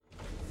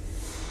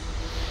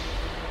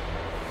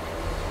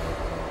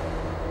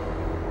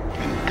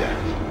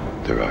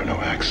There are no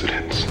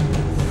accidents.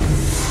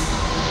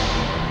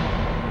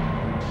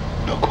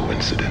 No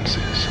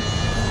coincidences.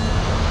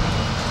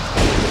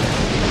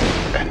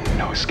 And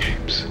no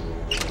escapes.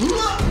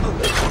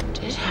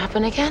 Did it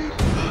happen again?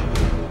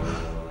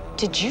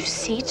 Did you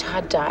see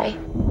Todd die?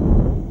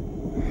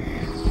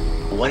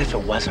 What if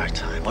it was our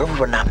time? What if we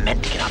were not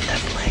meant to get off that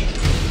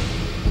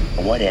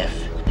plane? What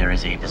if there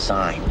is a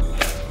design,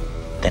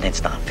 then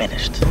it's not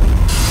finished?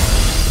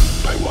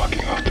 By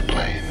walking off the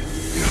plane,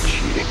 you're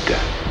cheating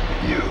death.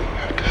 You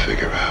have to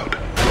figure out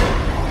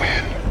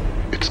when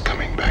it's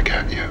coming back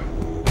at you.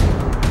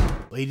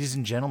 Ladies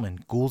and gentlemen,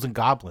 ghouls and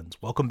goblins,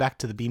 welcome back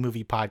to the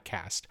B-Movie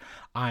Podcast.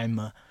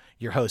 I'm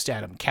your host,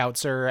 Adam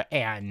Kautzer,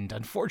 and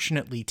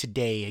unfortunately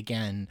today,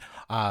 again,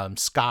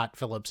 Scott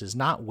Phillips is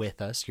not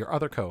with us, your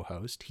other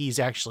co-host. He's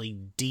actually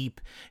deep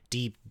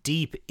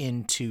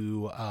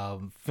into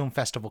film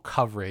festival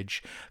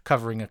coverage,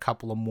 covering a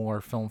couple of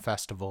more film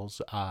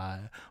festivals,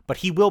 but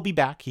he will be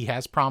back. He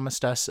has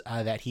promised us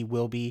that he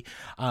will be.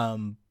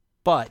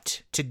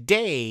 But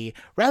today,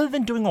 rather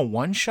than doing a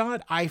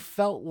one-shot, I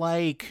felt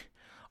like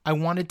I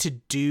wanted to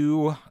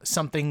do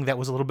something that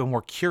was a little bit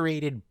more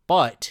curated,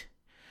 but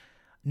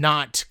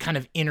not kind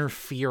of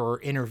interfere or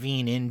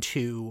intervene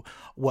into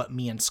what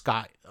me and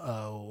Scott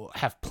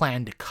have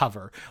planned to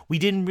cover. We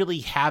didn't really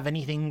have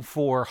anything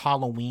for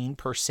Halloween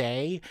per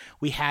se.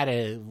 We had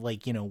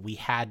we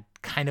had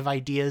kind of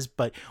ideas,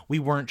 but we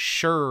weren't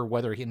sure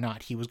whether or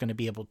not he was going to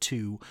be able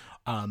to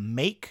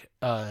make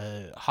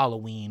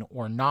Halloween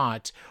or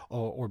not,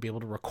 or be able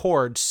to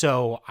record.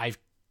 So I've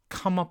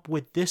come up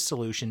with this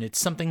solution. It's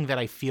something that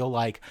I feel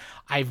like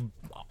I've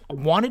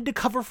wanted to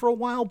cover for a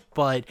while,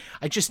 but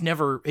it just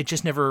never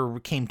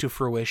came to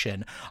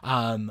fruition.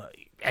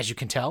 As you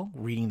can tell,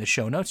 reading the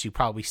show notes, you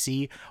probably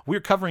see we're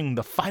covering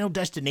the Final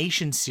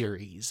Destination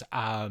series.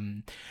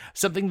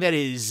 Something that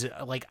is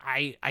like,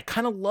 I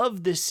kind of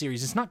love this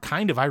series. It's not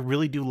kind of, I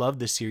really do love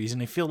this series.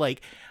 And I feel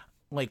like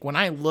when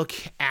I look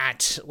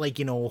at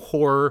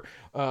horror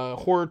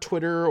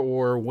Twitter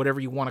or whatever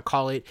you want to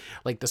call it,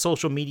 like the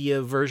social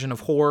media version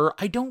of horror,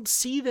 I don't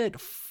see that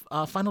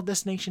Final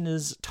Destination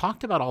is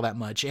talked about all that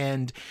much.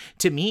 And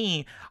to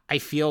me, I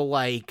feel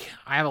like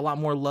I have a lot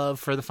more love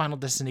for the Final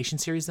Destination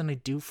series than I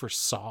do for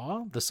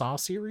Saw, the Saw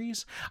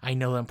series. I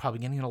know I'm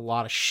probably getting a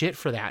lot of shit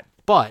for that,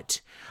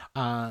 but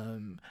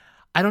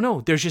I don't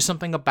know. There's just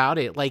something about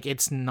it. Like,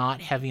 it's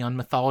not heavy on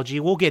mythology.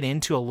 We'll get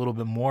into a little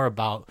bit more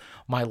about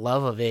my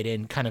love of it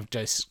and kind of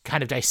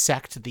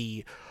dissect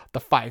the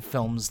 5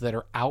 films that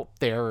are out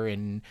there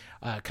and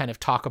kind of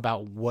talk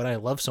about what I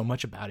love so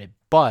much about it.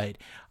 But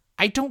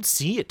I don't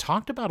see it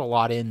talked about a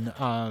lot in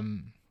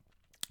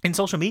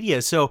social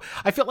media. So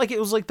I felt like it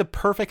was like the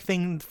perfect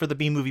thing for the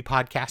B-Movie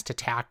Podcast to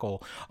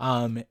tackle.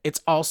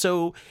 It's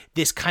also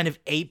this kind of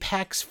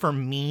apex for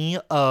me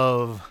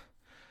of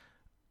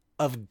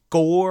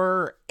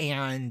gore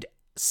and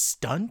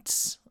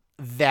stunts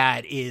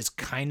that is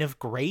kind of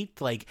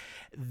great. Like,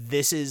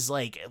 this is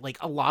like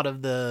a lot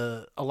of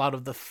the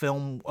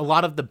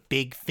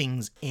big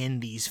things in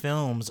these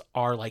films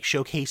are like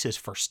showcases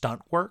for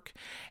stunt work.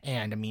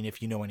 And I mean,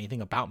 if you know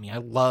anything about me, I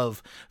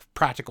love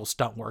practical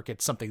stunt work.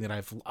 It's something that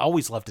I've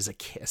always loved as a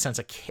kid, since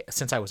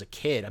I was a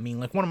kid. I mean,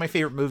 like, one of my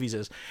favorite movies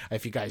is,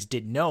 if you guys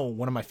didn't know,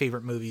 one of my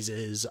favorite movies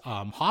is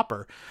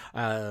Hopper.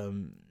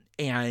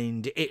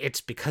 And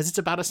it's because it's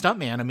about a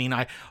stuntman. I mean,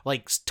 I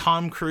like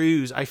Tom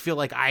Cruise. I feel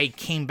like I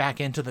came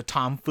back into the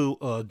Tom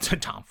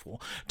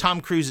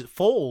Cruise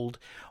fold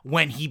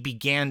when he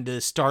began to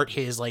start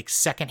his like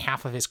second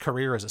half of his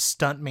career as a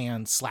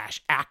stuntman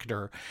 /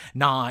 actor,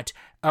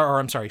 stuntman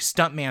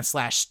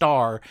 /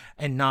 star,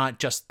 and not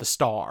just the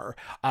star.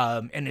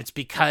 And it's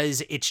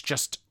because it's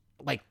just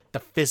like the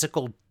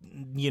physical,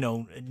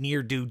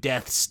 near do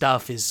death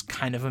stuff is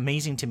kind of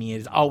amazing to me.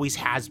 It always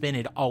has been.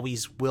 It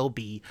always will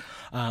be.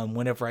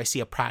 Whenever I see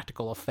a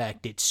practical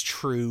effect, it's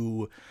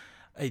true.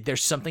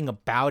 There's something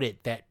about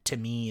it that to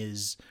me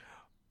it's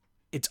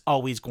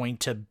always going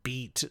to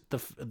beat the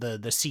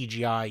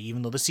CGI,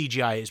 even though the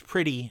CGI is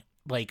pretty.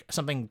 Like,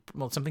 something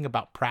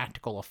about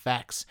practical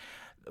effects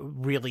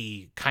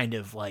really kind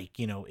of like,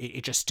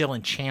 it just still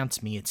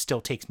enchants me. It still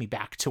takes me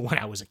back to when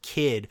I was a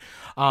kid.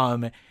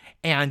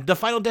 And the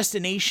Final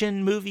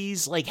Destination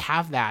movies like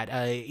have that,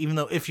 even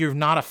though if you're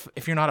not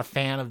a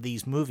fan of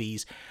these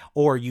movies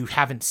or you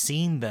haven't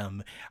seen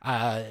them,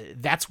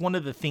 that's one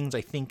of the things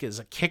I think is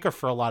a kicker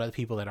for a lot of the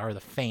people that are the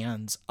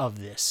fans of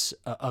this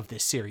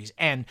series.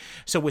 And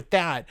so with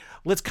that,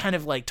 let's kind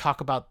of like talk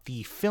about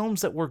the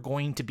films that we're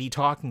going to be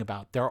talking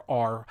about. There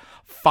are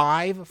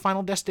 5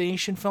 Final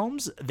Destination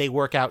films. They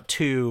work out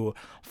to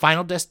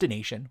Final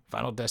Destination,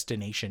 Final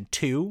Destination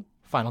 2,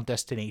 Final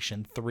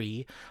Destination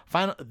 3,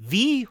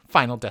 the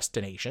Final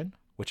Destination,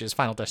 which is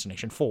Final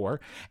Destination 4,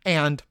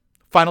 and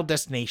Final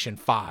Destination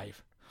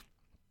 5.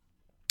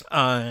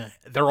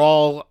 They're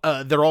all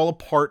a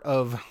part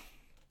of.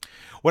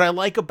 What I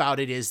like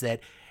about it is that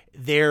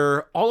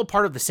they're all a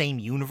part of the same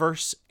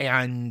universe,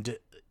 and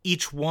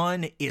each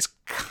one is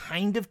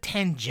kind of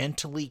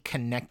tangentially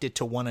connected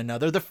to one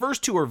another. The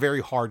first two are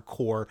very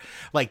hardcore,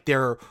 like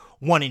they're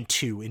 1 and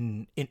 2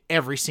 in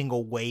every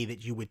single way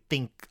that you would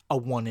think a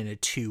 1 and a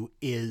 2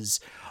 is,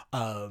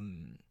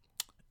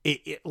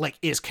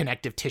 is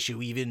connective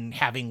tissue. Even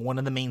having one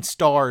of the main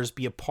stars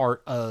be a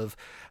part of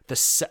the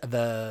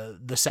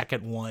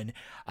second one,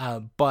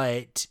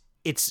 but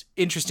it's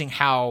interesting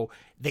how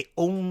they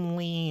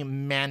only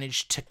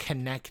managed to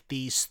connect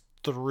these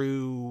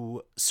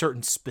through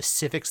certain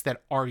specifics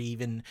that aren't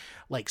even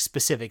like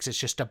specifics. It's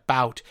just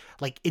about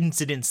like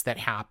incidents that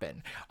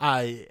happen.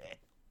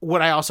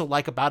 What I also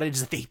like about it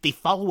is that they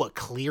follow a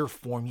clear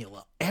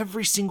formula.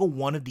 Every single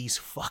one of these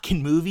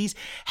fucking movies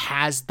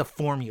has the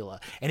formula,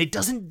 and it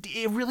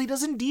really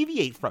doesn't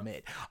deviate from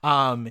it.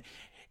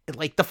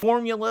 Like the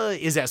formula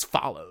is as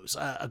follows: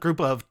 a group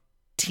of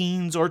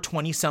teens or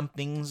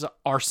 20-somethings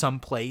are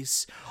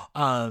someplace,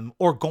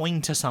 or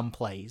going to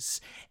someplace,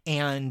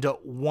 and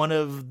one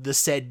of the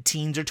said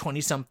teens or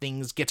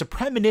 20-somethings gets a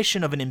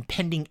premonition of an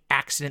impending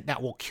accident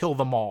that will kill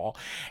them all,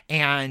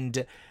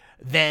 and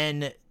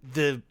then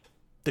the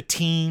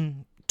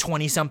teen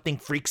 20-something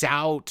freaks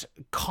out,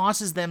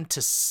 causes them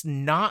to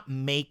not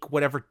make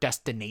whatever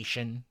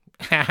destination.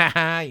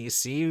 You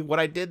see what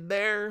I did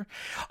there?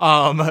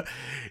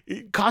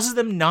 It causes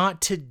them not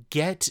to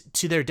get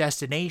to their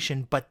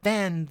destination, but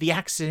then the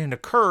accident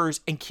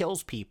occurs and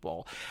kills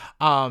people.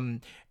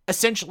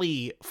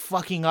 Essentially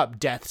fucking up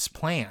Death's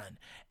plan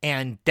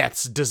and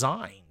Death's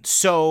design.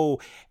 So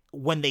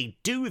when they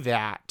do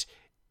that,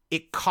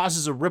 it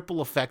causes a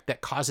ripple effect that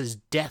causes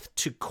Death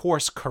to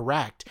course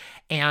correct.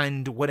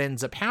 And what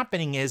ends up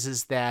happening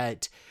is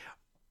that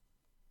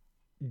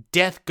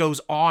Death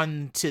goes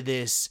on to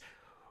this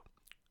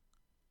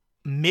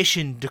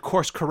mission to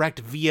course correct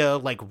via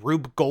like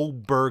Rube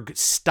Goldberg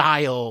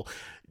style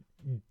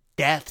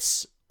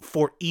deaths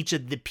for each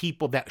of the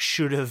people that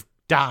should have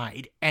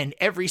died. And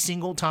every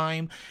single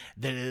time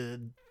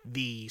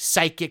the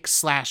psychic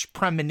 /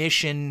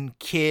 premonition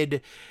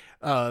kid,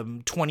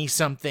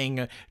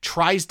 20-something,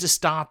 tries to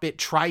stop it,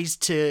 tries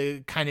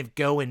to kind of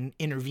go and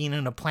intervene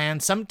in a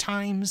plan.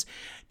 Sometimes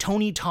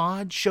Tony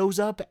Todd shows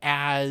up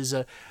as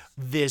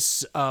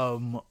this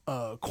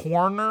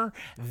coroner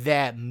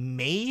that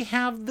may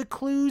have the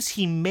clues.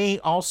 He may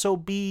also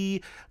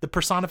be the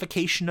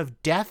personification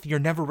of Death. You're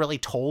never really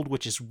told,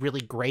 which is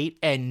really great.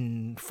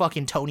 And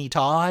fucking Tony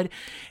Todd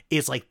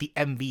is like the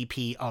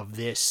MVP of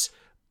this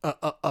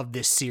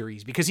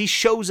series, because he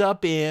shows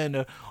up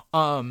in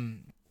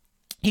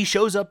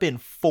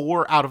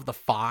 4 out of the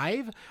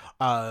 5.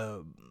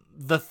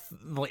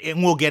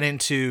 And we'll get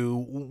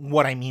into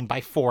what I mean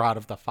by 4 out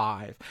of the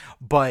 5,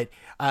 but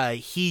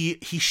he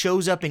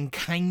shows up and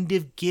kind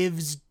of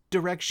gives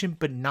direction,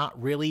 but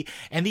not really.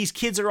 And these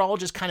kids are all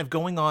just kind of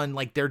going on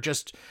like they're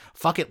just,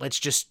 fuck it, let's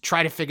just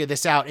try to figure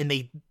this out. And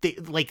they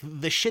like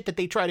the shit that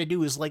they try to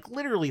do is like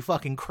literally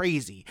fucking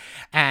crazy.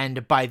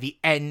 And by the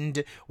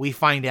end, we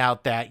find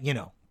out that, you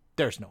know,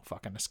 there's no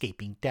fucking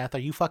escaping Death. Are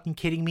you fucking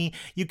kidding me?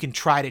 You can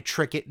try to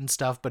trick it and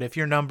stuff, but if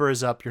your number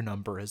is up, your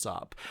number is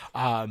up.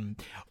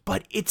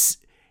 But it's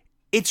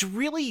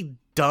really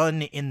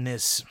done in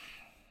this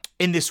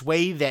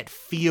way that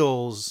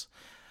feels,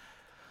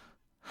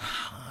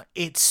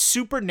 it's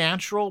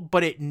supernatural,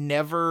 but it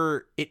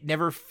never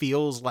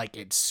feels like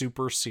it's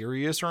super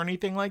serious or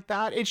anything like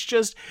that. It's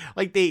just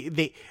like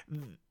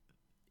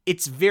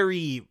it's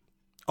very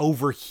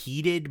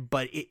overheated,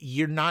 but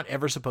you're not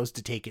ever supposed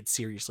to take it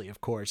seriously, of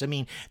course. I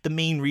mean, the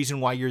main reason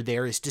why you're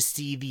there is to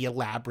see the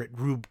elaborate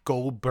Rube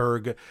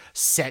Goldberg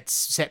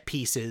set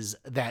pieces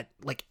that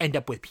like end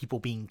up with people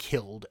being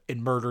killed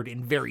and murdered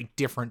in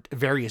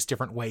various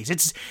different ways.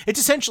 It's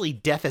essentially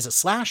Death as a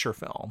slasher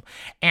film.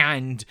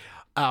 And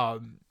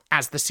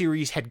as the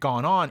series had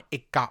gone on,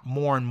 it got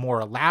more and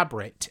more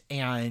elaborate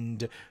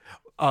and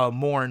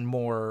more and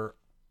more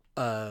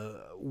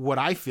what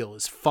I feel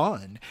is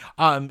fun.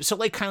 So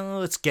like kind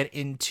of let's get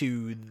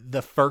into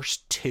the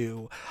first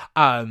two.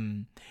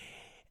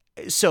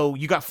 So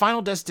you got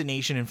Final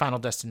Destination and Final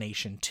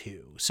Destination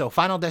 2. So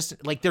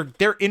like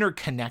they're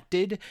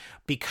interconnected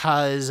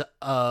because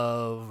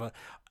of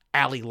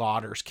Ali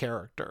Lauder's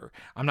character.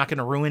 I'm not going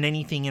to ruin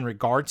anything in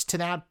regards to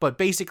that, but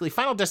basically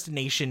Final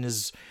Destination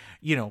is,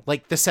 you know,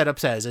 like the setup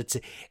says, it's,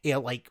 you know,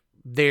 like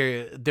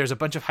there's a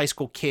bunch of high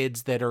school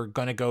kids that are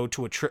going to go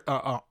to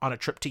on a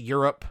trip to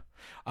Europe.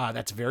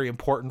 That's very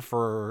important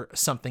for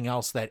something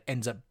else that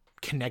ends up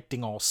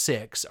connecting all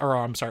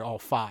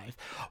 5.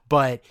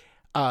 But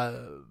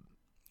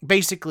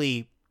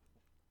basically,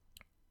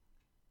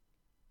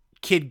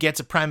 kid gets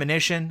a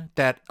premonition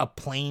that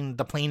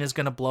the plane is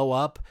going to blow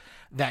up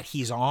that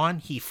he's on.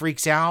 He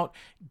freaks out,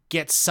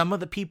 gets some of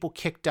the people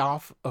kicked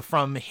off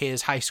from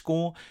his high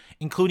school,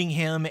 including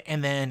him,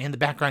 and then in the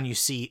background you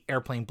see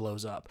airplane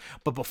blows up.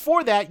 But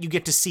before that, you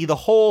get to see the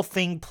whole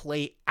thing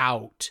play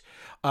out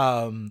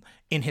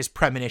in his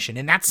premonition.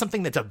 And that's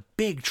something that's a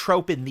big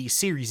trope in these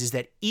series, is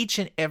that each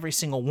and every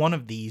single one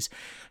of these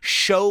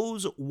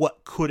shows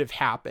what could have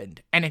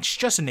happened. And it's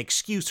just an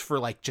excuse for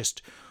like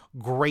just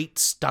great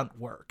stunt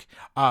work.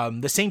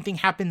 The same thing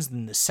happens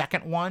in the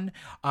second one,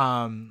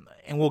 and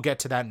we'll get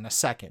to that in a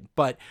second.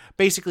 But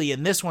basically,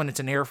 in this one, it's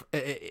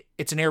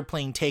an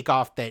airplane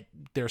takeoff that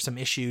there's some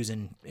issues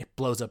and it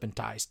blows up and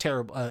dies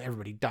terrible.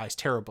 Everybody dies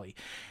terribly.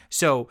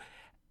 So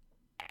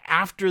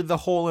after the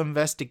whole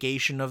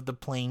investigation of the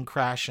plane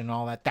crash and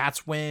all that,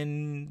 that's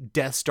when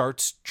Death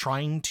starts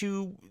trying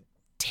to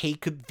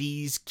take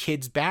these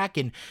kids back.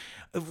 And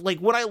like,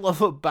 what I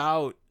love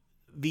about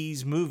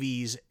these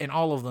movies, and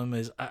all of them,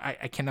 is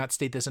I cannot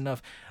state this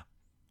enough,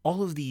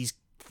 all of these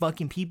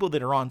fucking people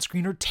that are on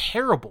screen are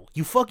terrible.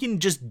 You fucking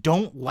just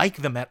don't like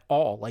them at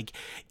all. Like,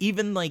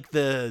 even like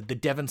the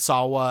Devon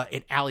Sawa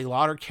and Ali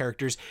Lauder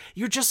characters,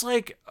 you're just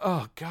like,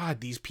 oh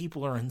god, these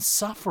people are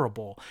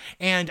insufferable.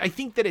 And I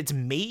think that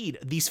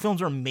these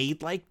films are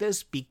made like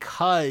this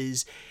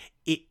because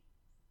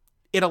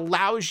it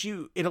allows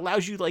you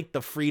like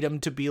the freedom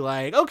to be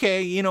like,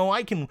 okay, you know,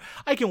 I can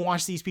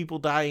watch these people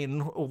die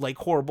in like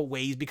horrible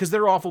ways because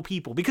they're awful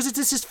people, because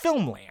this is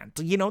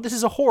Filmland, you know, this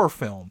is a horror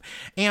film.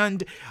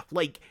 And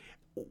like,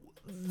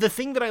 the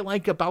thing that I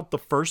like about the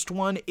first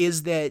one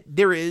is that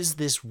there is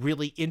this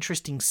really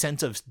interesting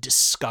sense of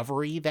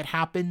discovery that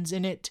happens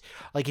in it.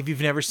 Like, if you've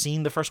never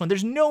seen the first one,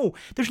 there's no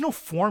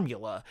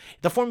formula.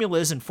 The formula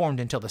isn't formed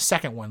until the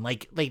second one.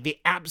 Like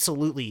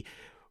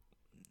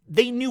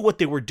they knew what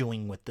they were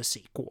doing with the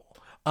sequel.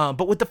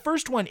 But with the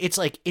first one, it's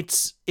like,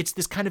 it's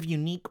this kind of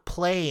unique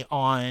play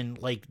on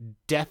like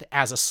death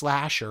as a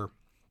slasher,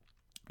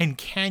 and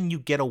can you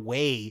get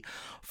away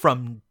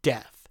from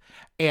death?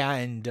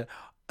 And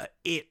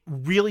it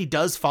really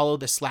does follow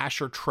the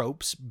slasher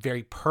tropes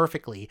very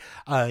perfectly,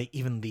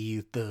 even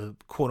the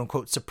quote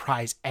unquote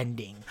surprise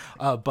ending.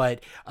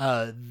 But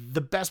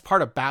the best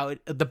part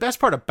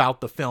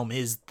about the film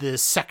is the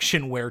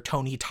section where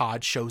Tony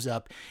Todd shows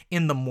up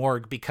in the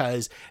morgue,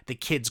 because the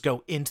kids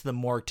go into the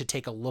morgue to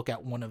take a look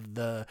at one of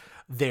their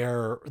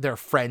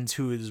friends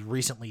who has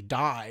recently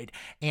died,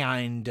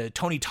 and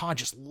Tony Todd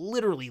just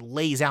literally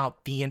lays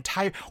out the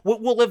entire,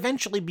 what will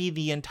eventually be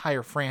the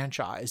entire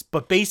franchise,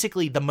 but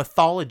basically the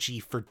mythology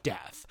for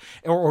death,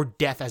 or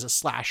death as a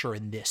slasher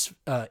in this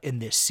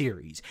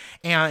series.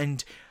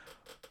 And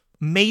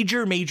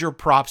major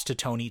props to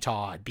Tony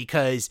Todd,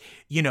 because,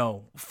 you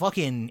know,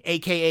 fucking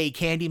AKA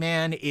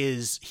Candyman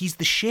he's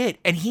the shit,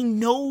 and he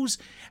knows,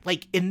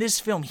 like, in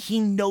this film, he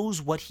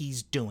knows what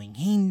he's doing.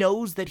 He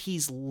knows that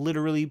he's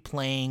literally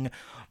playing,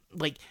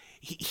 like,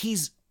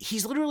 he's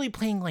literally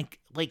playing like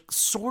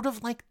sort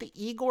of like the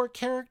Igor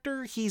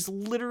character. He's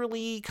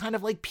literally kind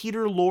of like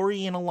Peter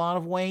Lorre in a lot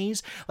of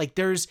ways. Like,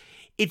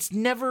 it's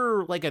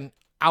never like an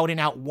out and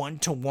out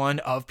 1-to-1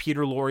 of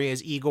Peter Lorre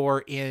as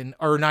Igor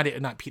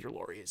not Peter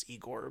Lorre as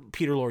Igor.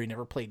 Peter Lorre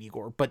never played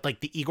Igor, but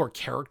like the Igor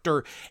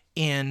character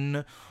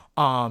in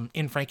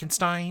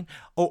Frankenstein,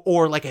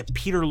 or like a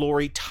Peter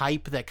Lorre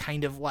type that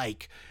kind of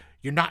like,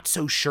 you're not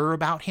so sure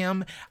about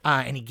him,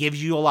 and he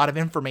gives you a lot of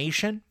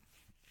information.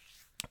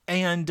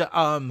 And,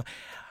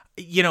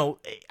 you know,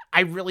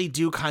 I really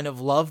do kind of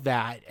love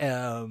that.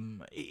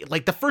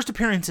 Like, the first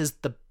appearance is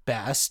the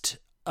best,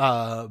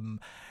 of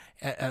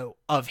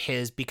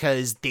his,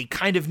 because they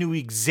kind of knew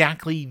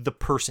exactly the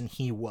person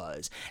he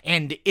was.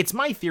 And it's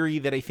my theory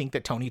that I think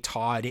that Tony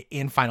Todd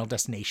in Final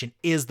Destination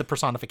is the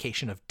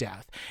personification of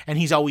death, and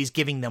he's always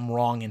giving them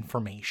wrong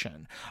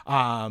information,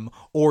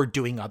 or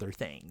doing other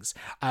things.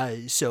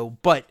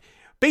 But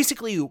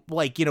basically,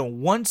 like, you know,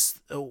 once,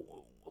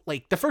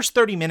 like, the first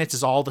 30 minutes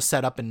is all the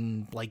setup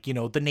and, like, you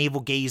know, the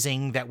navel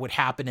gazing that would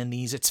happen in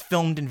these. It's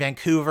filmed in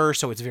Vancouver,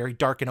 so it's very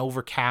dark and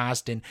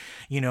overcast, and,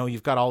 you know,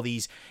 you've got all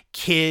these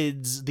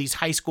kids, these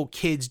high school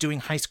kids doing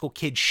high school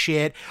kid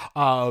shit.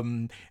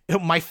 One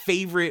of my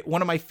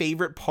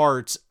favorite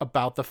parts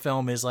about the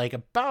film is, like,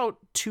 about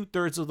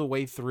 2/3 of the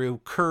way through,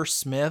 Kerr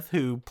Smith,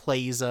 who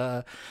plays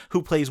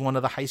one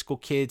of the high school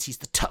kids. He's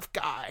the tough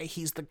guy.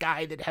 He's the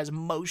guy that has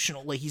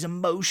he's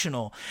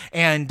emotional.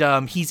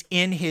 And he's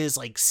in his,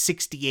 like,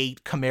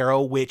 68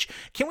 Camaro, which,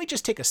 can we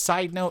just take a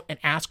side note and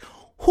ask,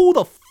 who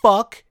the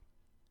fuck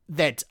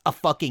that a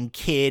fucking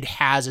kid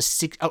has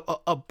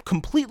a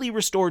completely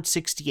restored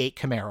 68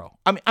 Camaro?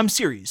 I mean, I'm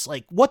serious.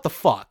 Like, what the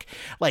fuck?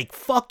 Like,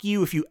 fuck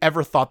you if you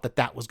ever thought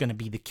that was going to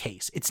be the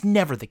case. It's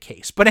never the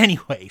case. But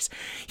anyways,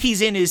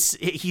 he's in his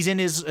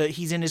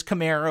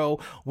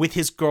Camaro with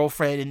his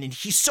girlfriend, and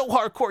he's so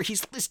hardcore.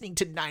 He's listening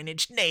to Nine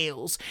Inch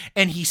Nails,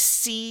 and he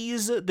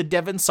sees the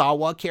Devon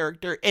Sawa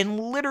character, and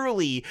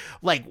literally,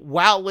 like,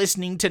 while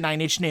listening to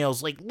Nine Inch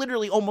Nails, like,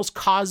 literally almost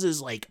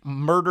causes, like,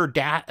 murder,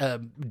 death,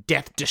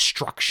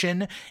 destruction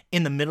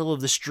in the middle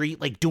of the street,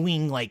 like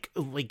doing like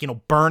you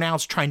know,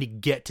 burnouts trying to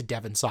get to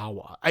Devon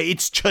Sawa.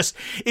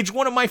 It's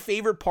one of my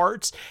favorite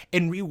parts.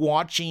 And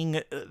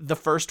rewatching the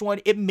first one,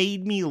 it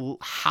made me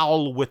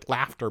howl with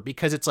laughter,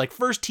 because it's like,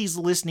 first he's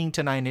listening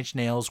to Nine Inch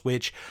Nails,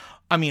 which,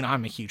 I mean,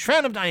 I'm a huge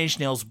fan of Nine Inch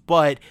Nails,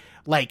 but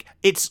like,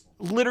 it's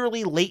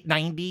literally late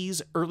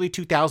 90s, early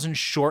 2000s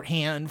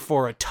shorthand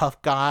for a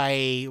tough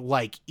guy,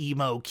 like,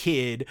 emo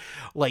kid,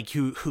 like,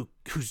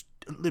 who's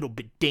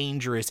bit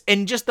dangerous.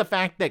 And just the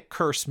fact that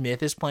Kerr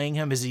Smith is playing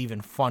him is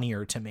even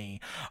funnier to me.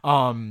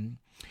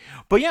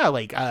 But yeah,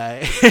 like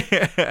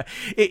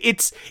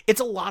it's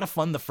a lot of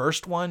fun, the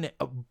first one,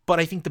 but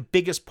I think the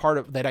biggest part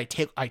of that I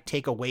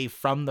take away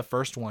from the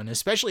first one,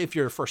 especially if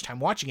you're first time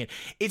watching it,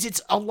 is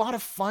it's a lot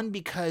of fun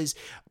because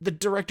the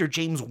director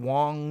James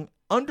Wong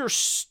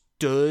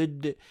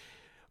understood,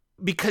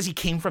 because he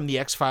came from the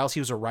X-Files,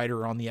 he was a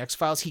writer on the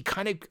X-Files, he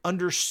kind of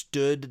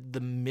understood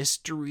the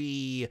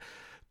mystery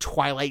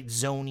Twilight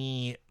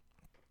Zone-y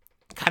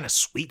kind of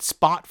sweet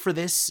spot for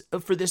this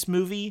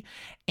movie,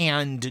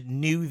 and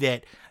knew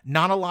that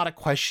not a lot of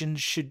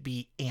questions should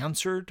be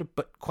answered,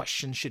 but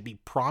questions should be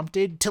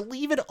prompted, to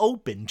leave it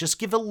open, just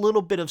give a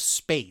little bit of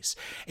space.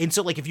 And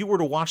so, like, if you were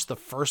to watch the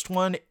first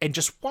one and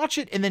just watch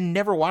it and then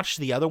never watch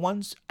the other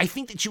ones, I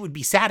think that you would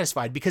be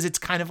satisfied, because it's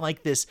kind of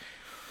like this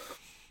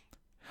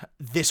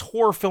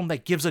horror film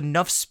that gives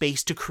enough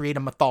space to create a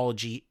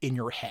mythology in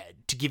your head,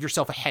 to give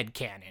yourself a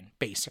headcanon,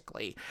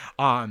 basically.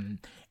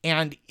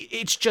 And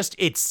it's just,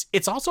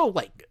 it's also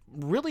like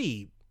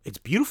really, it's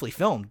beautifully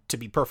filmed, to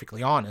be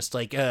perfectly honest.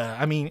 Like,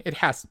 I mean, it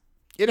has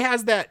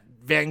that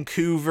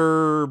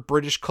Vancouver,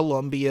 British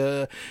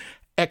Columbia,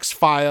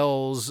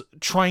 X-Files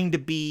trying to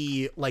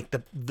be like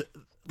the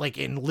like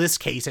in Liz's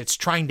case, it's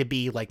trying to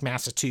be like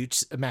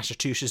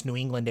Massachusetts, New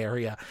England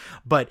area,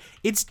 but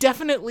it's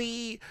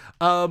definitely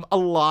a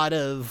lot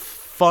of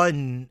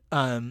fun.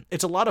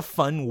 It's a lot of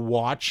fun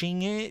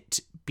watching it,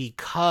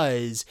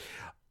 because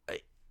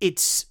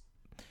it's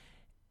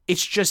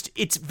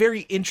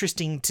very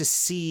interesting to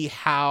see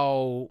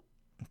how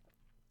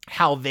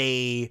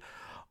they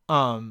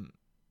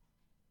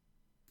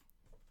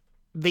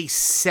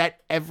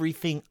set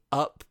everything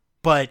up,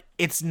 but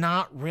it's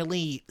not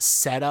really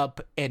set up,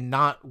 and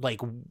not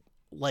like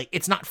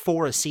it's not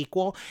for a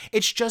sequel.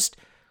 It's just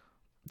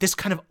this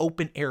kind of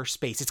open air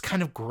space. It's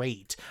kind of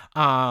great.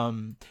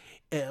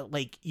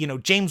 Like, you know,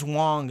 James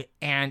Wong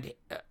and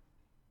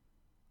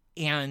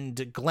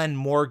Glenn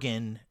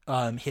Morgan,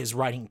 his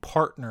writing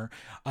partner,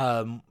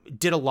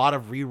 did a lot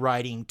of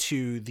rewriting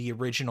to the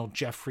original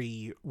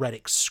Jeffrey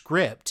Reddick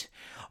script,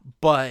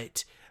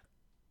 but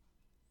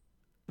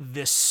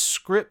the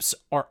scripts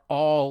are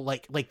all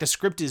like the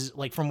script is,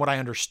 like, from what I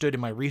understood in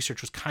my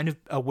research, was kind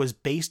of was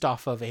based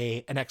off of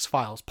an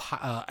X-Files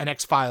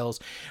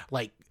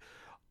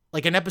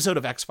like an episode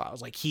of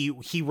X-Files. Like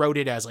he wrote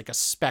it as like a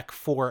spec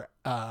for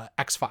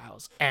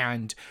X-Files,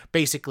 and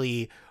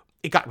basically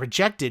it got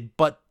rejected,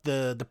 but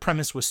the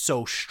premise was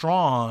so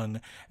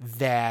strong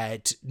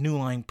that New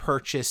Line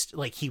purchased,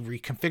 like, he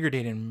reconfigured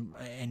it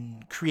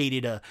and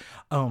created a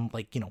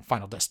like, you know,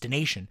 Final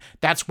Destination.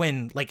 That's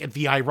when, like,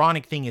 the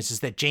ironic thing is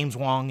that James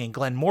Wong and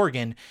Glenn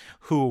Morgan,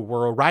 who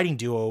were a writing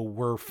duo,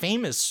 were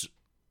famous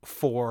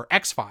for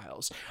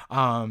X-Files.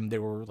 They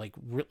were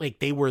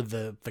they were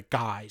the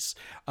guys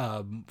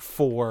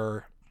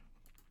for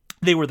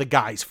they were the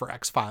guys for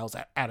X-Files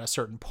at a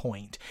certain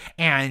point.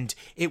 And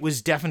it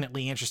was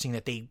definitely interesting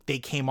that they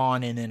came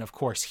on, and then of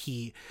course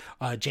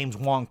James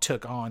Wong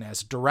took on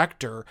as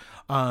director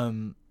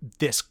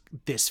this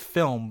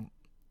film.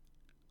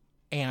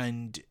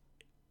 And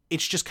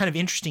it's just kind of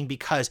interesting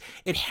because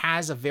it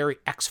has a very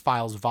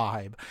X-Files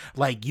vibe.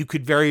 Like, you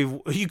could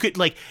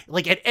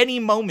like at any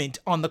moment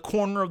on the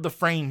corner of the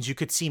frames, you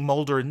could see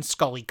Mulder and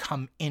Scully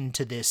come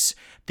into this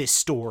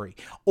story.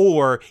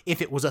 Or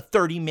if it was a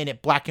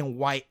 30-minute black and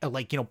white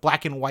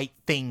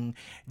thing,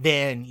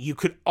 then you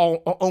could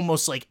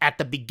almost, like, at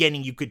the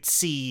beginning, you could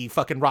see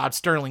fucking Rod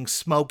Serling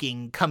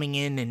smoking, coming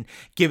in and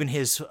giving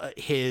his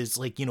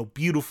like, you know,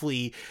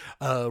 beautifully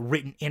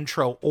written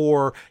intro,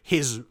 or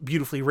his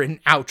beautifully written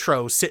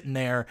outro, sitting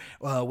there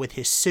with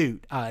his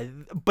suit.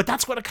 But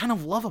that's what I kind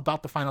of love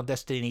about the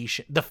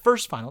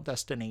first Final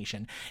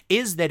Destination,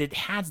 is that it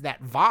has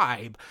that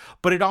vibe,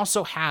 but it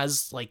also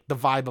has, like, the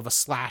vibe of a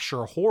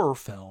slasher horror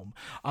film.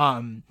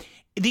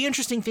 The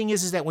interesting thing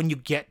is that when you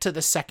get to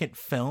the second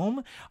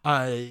film,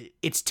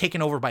 it's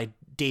taken over by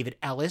David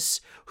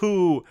Ellis,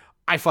 who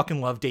I fucking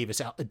love.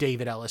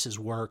 David Ellis's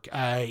work.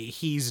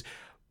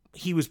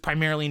 He was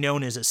primarily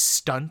known as a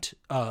stunt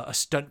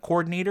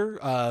coordinator.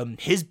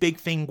 His big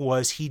thing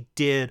was he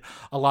did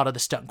a lot of the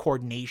stunt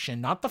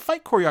coordination, not the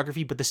fight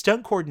choreography, but the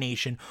stunt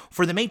coordination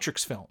for the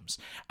Matrix films.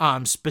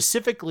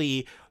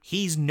 Specifically,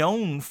 he's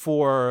known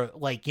for,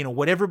 like, you know,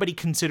 what everybody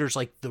considers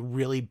like the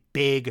really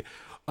big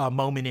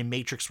moment in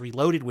Matrix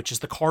Reloaded, which is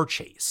the car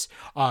chase.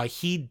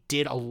 He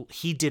did all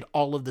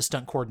of the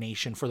stunt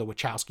coordination for the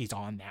Wachowskis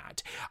on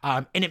that.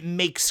 And it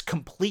makes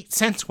complete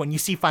sense when you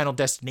see Final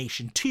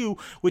Destination 2,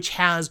 which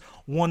has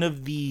one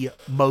of the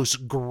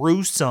most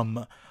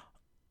gruesome,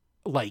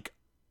 like,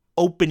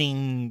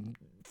 opening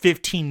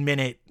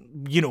 15-minute,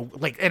 you know,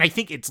 like, and I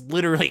think it's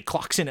literally, it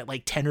clocks in at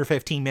like 10 or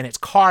 15 minutes,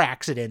 car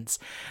accidents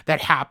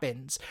that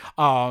happens.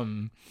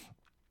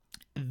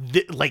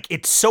 Like,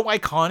 it's so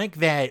iconic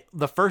that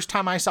the first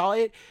time I saw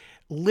it,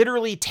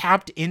 literally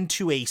tapped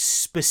into a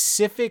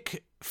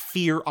specific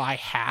fear I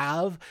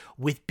have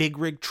with big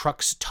rig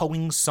trucks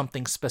towing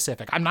something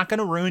specific. I'm not going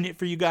to ruin it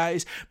for you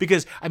guys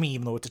because, I mean,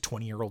 even though it's a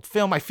 20-year-old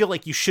film, I feel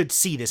like you should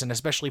see this, and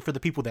especially for the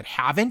people that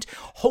haven't,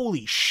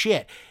 holy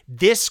shit,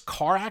 this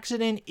car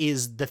accident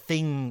is the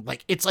thing,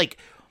 like, it's like,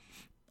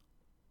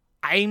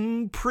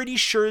 I'm pretty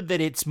sure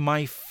that it's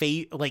my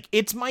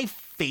it's my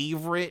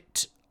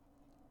favorite,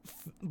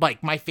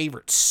 like, my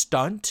favorite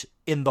stunt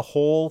in the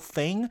whole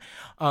thing,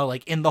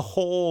 like, in the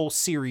whole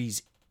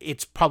series.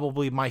 It's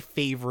probably my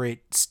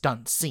favorite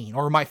stunt scene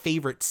or my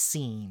favorite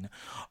scene.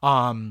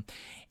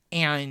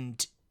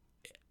 And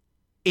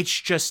it's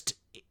just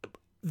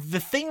the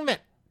thing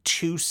that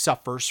 2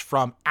 suffers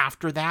from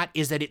after that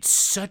is that it's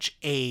such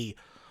a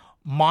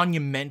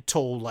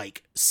monumental,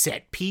 like,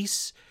 set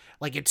piece.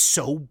 Like, it's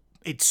so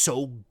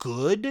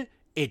good.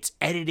 It's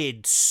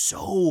edited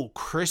so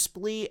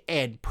crisply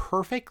and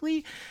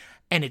perfectly,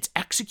 and it's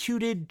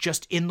executed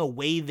just in the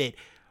way that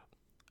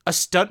a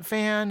stunt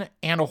fan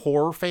and a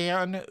horror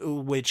fan,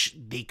 which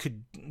they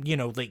could, you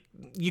know, like,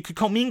 you could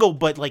commingle,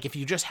 but, like, if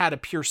you just had a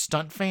pure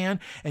stunt fan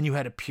and you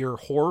had a pure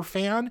horror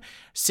fan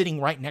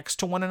sitting right next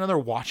to one another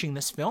watching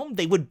this film,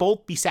 they would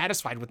both be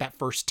satisfied with that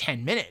first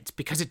 10 minutes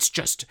because it's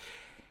just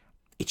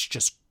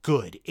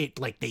good. It,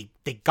 like, they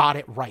got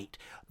it right.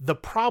 The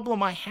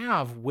problem I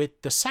have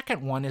with the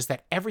second one is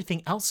that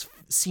everything else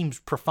seems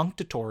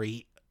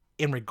perfunctory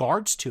in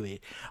regards to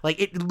it.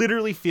 Like, it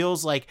literally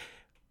feels like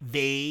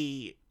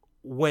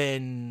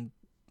when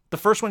the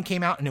first one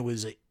came out and it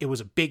was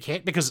a big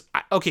hit because,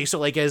 okay, so,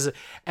 like, as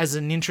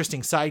an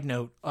interesting side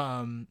note,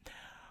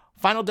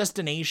 Final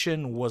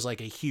Destination was,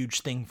 like, a huge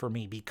thing for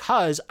me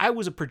because I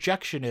was a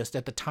projectionist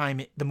at the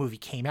time the movie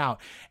came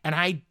out, and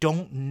I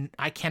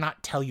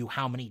cannot tell you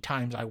how many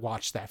times I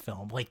watched that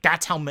film. Like,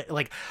 that's how many,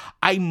 like,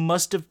 I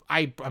must have,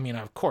 I mean,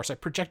 of course, I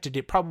projected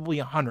it probably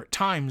 100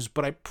 times,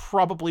 but I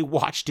probably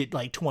watched it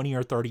like 20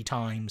 or 30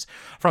 times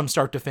from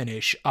start to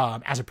finish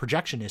as a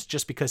projectionist,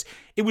 just because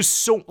it was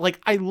so, like,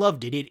 I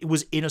loved it. It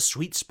was in a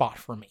sweet spot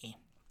for me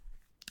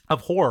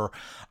of horror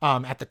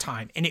at the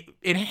time, and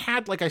it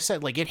had, like I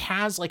said, like, it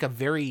has, like, a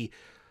very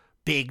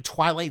big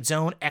Twilight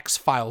Zone,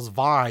 X-Files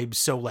vibe.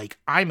 So, like,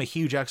 I'm a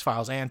huge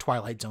X-Files and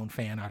Twilight Zone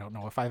fan. I don't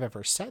know if I've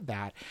ever said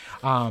that,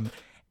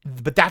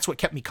 but that's what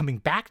kept me coming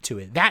back to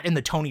it. That and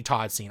the Tony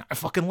Todd scene. I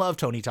fucking love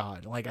Tony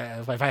Todd. Like,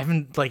 if I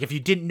haven't, like, if you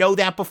didn't know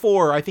that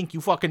before, I think you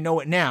fucking know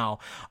it now.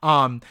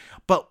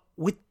 But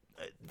with,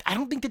 I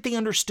don't think that they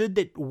understood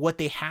that what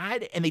they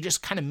had, and they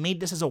just kind of made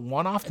this as a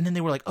one-off, and then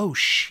they were like, oh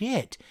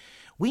shit,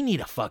 we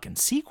need a fucking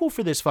sequel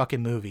for this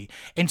fucking movie.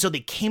 And so they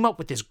came up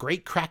with this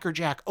great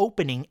crackerjack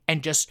opening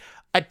and just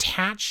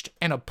attached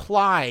and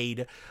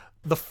applied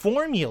the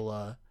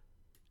formula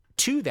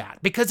to that.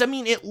 Because, I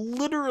mean, it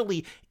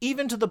literally,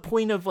 even to the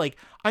point of, like,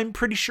 I'm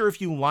pretty sure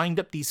if you lined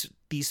up these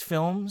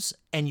films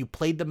and you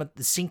played them,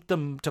 synced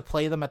them to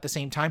play them at the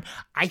same time,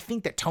 I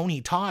think that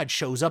Tony Todd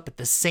shows up at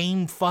the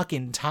same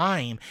fucking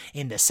time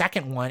in the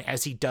second one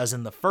as he does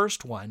in the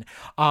first one.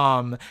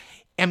 I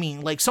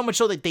mean, like, so much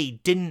so that they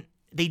didn't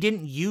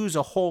use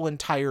a whole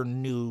entire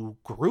new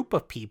group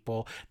of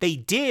people. They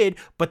did,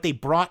 but they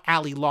brought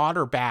Ali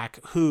Lauder back,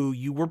 who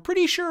you were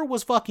pretty sure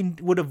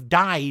would have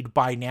died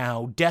by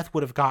now. Death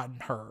would have gotten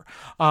her.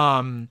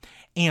 And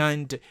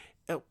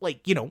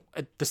like, you know,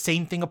 the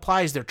same thing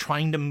applies. They're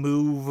trying to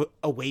move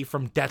away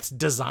from Death's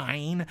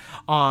design.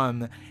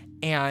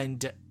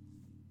 And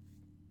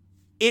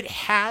it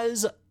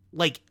has,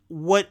 like,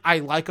 what I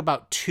like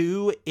about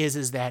 2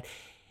 is that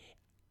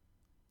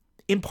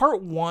in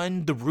part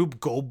 1, the Rube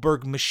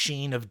Goldberg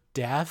machine of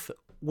death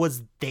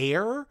was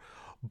there,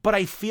 but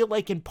I feel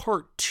like in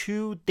part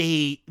 2,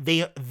 they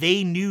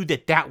knew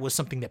that was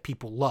something that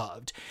people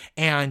loved,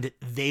 and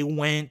they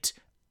went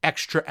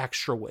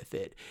extra with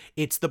it.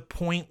 It's the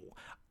point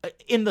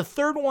in the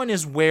third one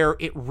is where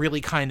it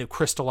really kind of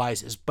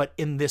crystallizes, but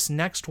in this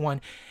next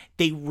one,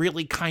 they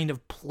really kind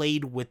of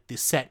played with the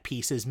set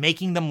pieces,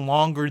 making them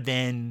longer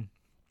than,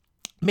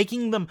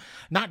 making them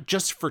not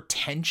just for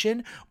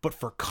tension, but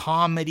for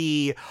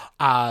comedy,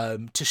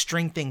 to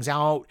string things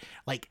out.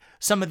 Like,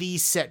 some of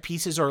these set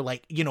pieces are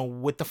like, you know,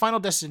 with the Final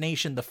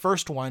Destination, the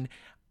first one,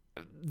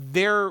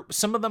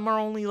 some of them are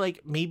only like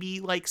maybe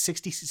like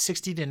 60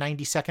 to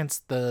 90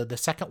 seconds. The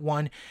second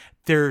one,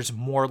 there's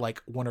more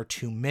like 1 or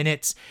 2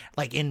 minutes.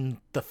 Like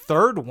in the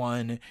third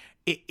one,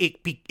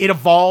 it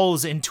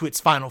evolves into its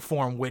final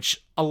form,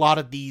 which a lot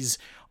of these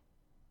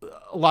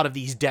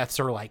deaths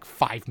are like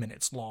 5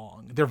 minutes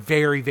long. They're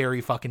very,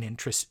 very fucking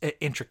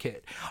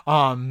intricate.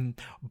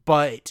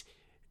 But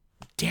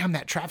damn,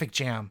 that traffic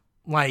jam.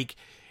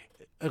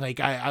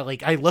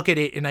 I look at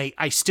it and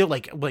I still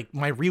like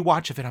my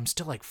rewatch of it, I'm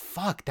still like,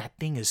 fuck, that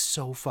thing is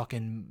so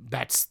fucking,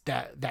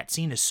 that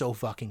scene is so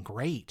fucking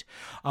great.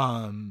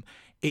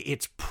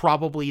 It's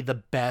probably the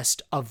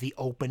best of the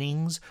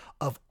openings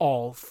of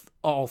all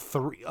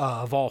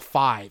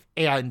 5.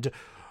 And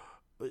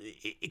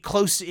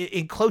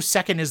close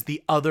second is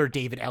the other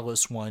David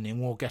Ellis one,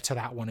 and we'll get to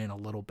that one in a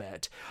little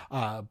bit.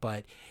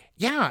 But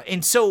yeah,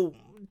 and so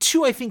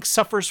 2, I think,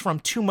 suffers from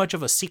too much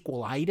of a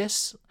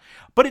sequelitis,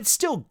 but it's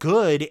still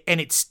good,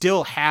 and it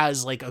still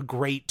has like a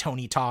great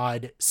Tony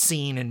Todd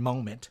scene and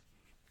moment.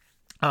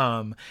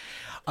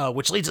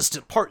 Which leads us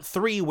to part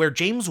 3, where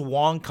James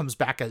Wan comes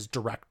back as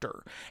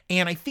director.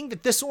 And I think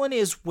that this one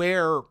is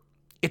where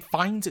it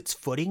finds its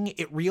footing.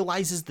 It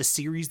realizes the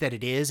series that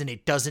it is, and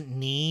it doesn't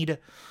need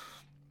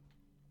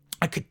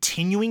a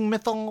continuing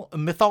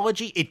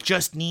mythology. It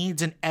just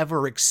needs an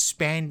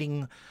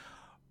ever-expanding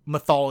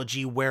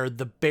mythology where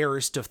the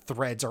barest of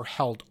threads are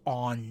held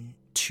on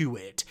to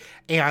it.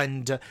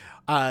 And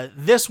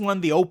this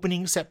one, the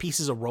opening set piece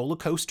is a roller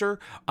coaster.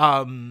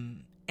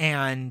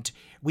 And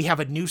we have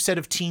a new set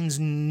of teens.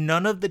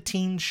 None of the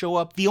teens show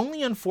up. The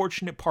only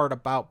unfortunate part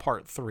about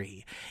part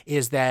 3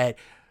 is that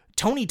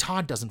Tony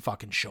Todd doesn't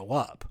fucking show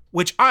up,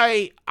 which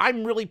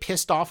I'm really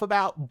pissed off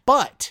about,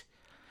 but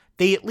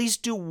they at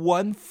least do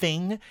one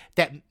thing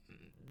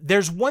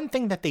there's one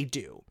thing that they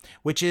do,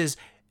 which is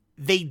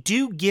they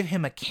do give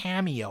him a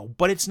cameo,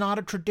 but it's not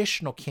a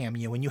traditional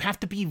cameo. And you have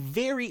to be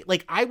very,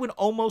 like, I would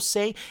almost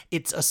say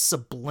it's a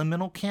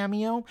subliminal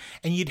cameo.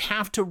 And you'd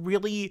have to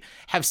really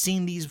have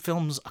seen these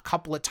films a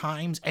couple of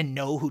times and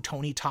know who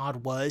Tony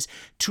Todd was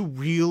to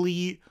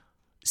really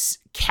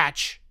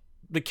catch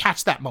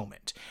that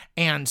moment.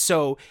 And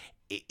so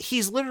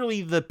he's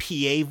literally the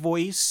PA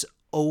voice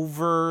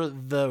over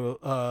the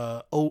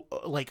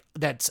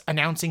that's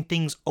announcing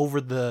things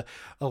over the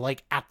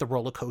like at the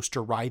roller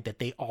coaster ride that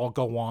they all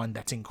go on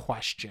that's in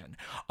question.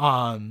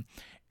 And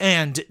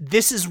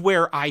this is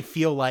where I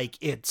feel like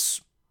it's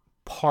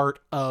part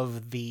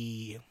of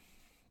it's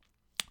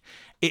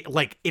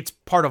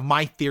part of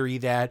my theory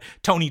that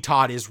Tony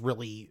Todd is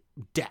really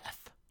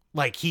death.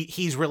 Like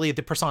he's really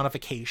the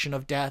personification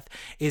of death,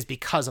 is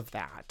because of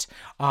that.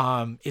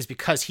 Is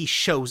because he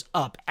shows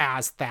up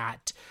as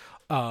that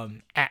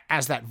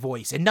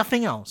voice and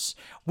nothing else,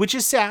 which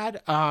is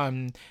sad.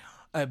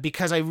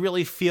 Because I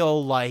really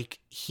feel like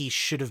he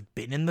should have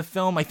been in the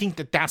film. I think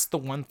that that's the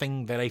one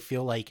thing that I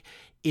feel like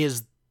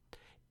is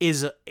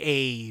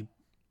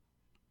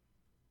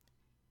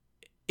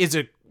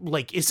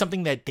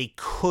something that they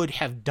could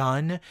have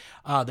done,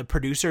 the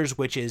producers,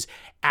 which is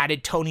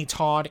added Tony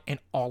Todd in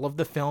all of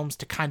the films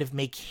to kind of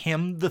make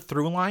him the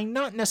through line,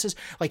 not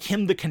necessarily like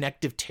him the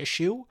connective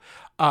tissue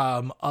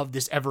of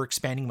this ever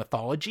expanding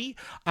mythology.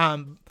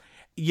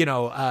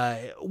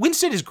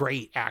 Winston is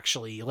great,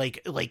 actually.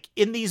 Like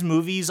in these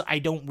movies, I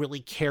don't really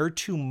care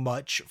too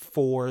much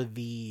for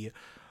the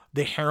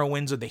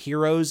heroines or the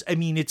heroes. I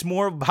mean, it's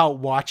more about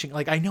watching,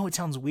 like, I know it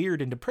sounds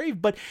weird and depraved,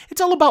 but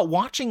it's all about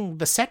watching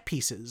the set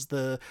pieces,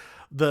 the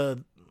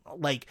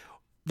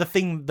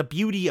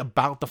beauty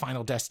about the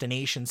Final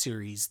Destination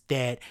series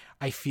that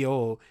I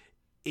feel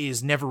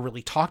is never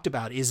really talked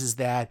about is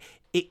that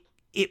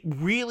it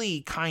really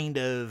kind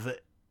of,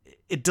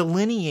 it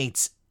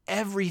delineates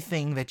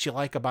everything that you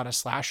like about a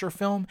slasher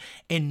film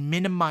and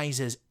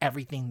minimizes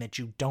everything that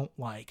you don't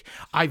like.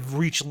 I've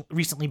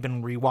recently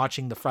been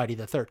rewatching the Friday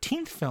the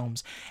 13th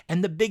films,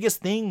 and the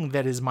biggest thing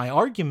that is my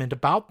argument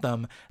about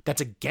them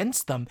that's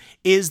against them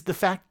is the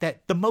fact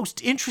that the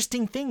most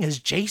interesting thing is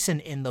Jason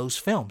in those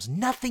films.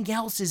 Nothing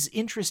else is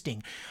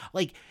interesting.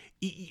 Like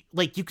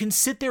you can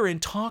sit there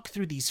and talk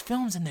through these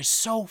films and they're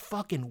so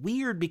fucking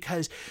weird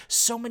because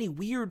so many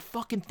weird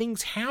fucking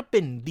things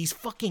happen. These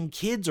fucking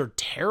kids are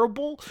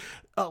terrible.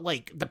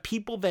 Like the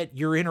people that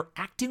you're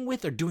interacting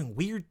with are doing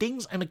weird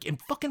things. And like in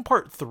fucking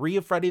part 3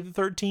 of Friday the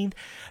 13th,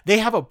 they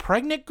have a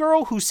pregnant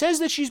girl who says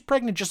that she's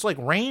pregnant just like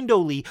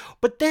randomly,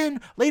 but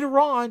then later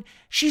on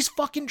she's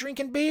fucking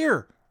drinking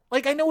beer.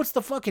 Like, I know it's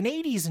the fucking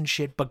 80s and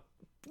shit, but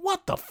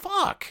what the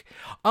fuck?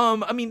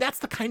 I mean, that's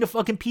the kind of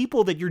fucking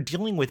people that you're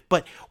dealing with.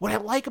 But what I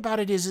like about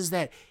it is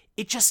that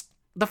it just,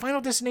 the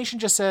Final Destination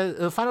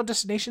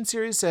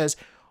series says,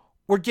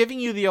 we're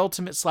giving you the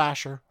ultimate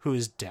slasher who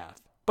is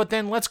death. But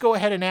then let's go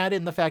ahead and add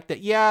in the fact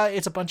that, yeah,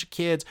 it's a bunch of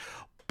kids,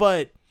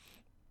 but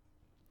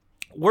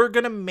we're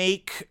going to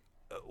make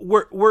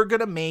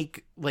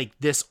like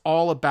this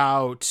all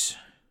about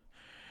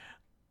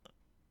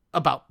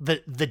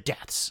the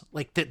deaths,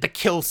 like the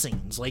kill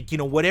scenes, like, you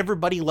know, what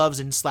everybody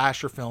loves in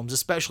slasher films,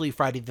 especially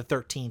Friday the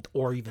 13th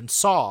or even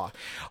Saw.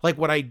 Like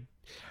what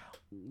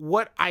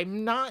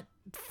I'm not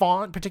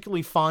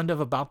particularly fond of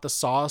about the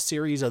Saw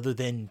series, other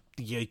than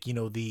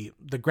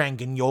the grand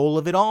guignol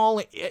of it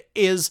all,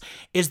 is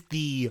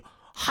the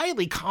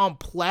highly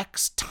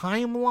complex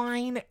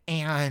timeline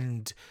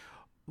and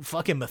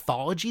fucking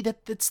mythology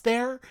that's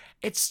there.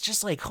 It's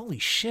just like, holy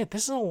shit,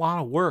 this is a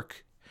lot of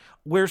work.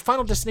 Whereas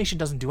Final Destination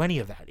doesn't do any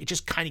of that. It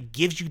just kind of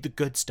gives you the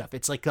good stuff.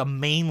 It's like a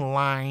main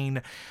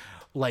line,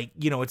 like,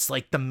 it's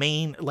like the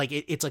main, like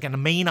it's like a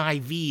main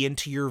IV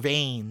into your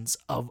veins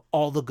of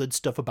all the good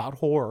stuff about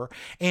horror.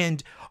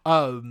 And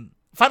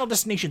Final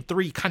Destination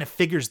 3 kind of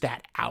figures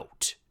that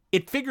out.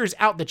 It figures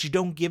out that you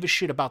don't give a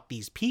shit about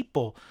these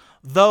people,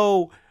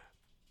 though,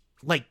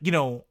 like,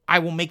 I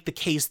will make the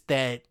case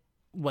that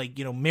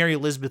Mary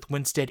Elizabeth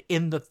Winstead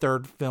in the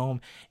third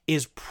film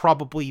is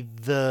probably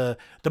the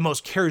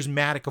most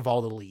charismatic of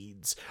all the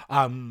leads.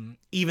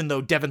 Even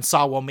though Devon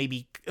Sawa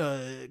maybe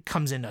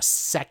comes in a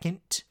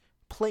second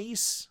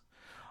place,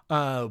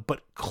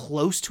 but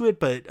close to it.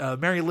 But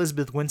Mary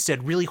Elizabeth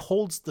Winstead really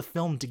holds the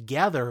film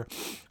together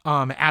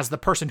as the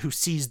person who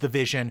sees the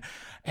vision,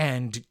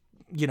 and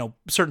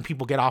certain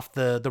people get off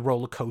the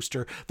roller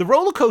coaster. The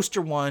roller coaster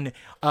one,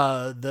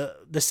 the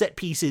set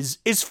piece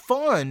is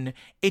fun.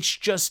 It's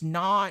just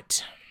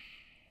not.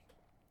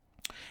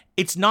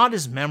 It's not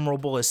as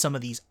memorable as some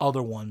of these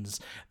other ones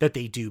that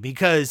they do,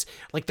 because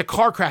like the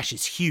car crash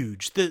is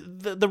huge.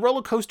 The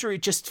roller coaster,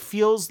 it just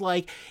feels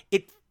like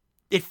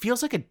it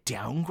feels like a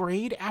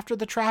downgrade after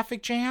the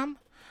traffic jam.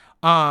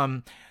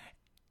 And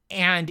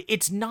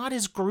it's not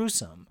as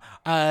gruesome.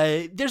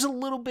 There's a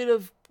little bit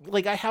of,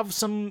 I have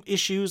some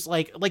issues,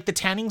 like the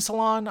tanning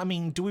salon. I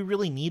mean, do we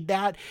really need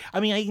that? I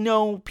mean, I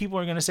know people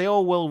are going to say, oh,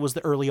 well, it was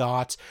the early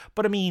aughts.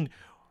 But I mean,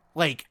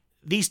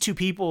 these two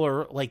people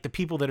are, the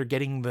people that are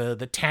getting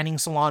the tanning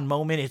salon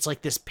moment. It's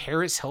like this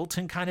Paris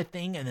Hilton kind of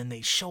thing. And then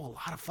they show a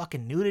lot of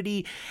fucking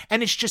nudity.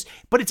 And it's just,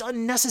 but it's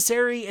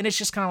unnecessary. And it's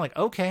just kind of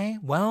okay,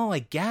 well, I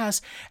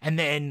guess. And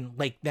then,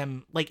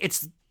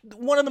 it's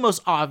one of the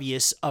most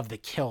obvious of the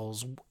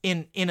kills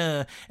in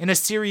a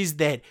series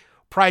that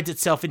prides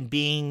itself in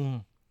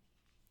being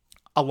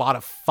a lot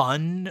of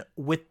fun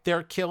with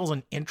their kills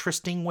and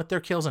interesting with their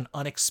kills and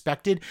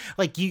unexpected.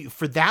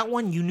 For that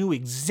one, you knew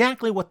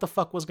exactly what the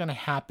fuck was going to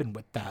happen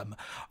with them.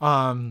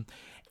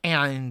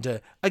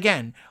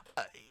 Again,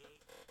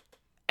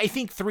 I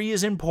think 3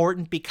 is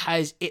important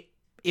because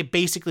it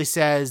basically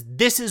says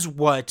this is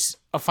what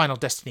a Final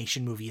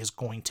Destination movie is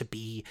going to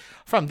be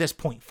from this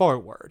point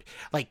forward.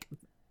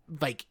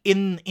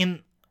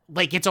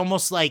 It's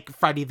almost like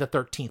Friday the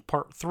 13th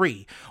Part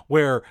 3,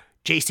 where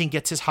Jason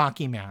gets his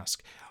hockey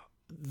mask.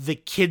 The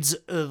kids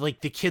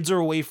are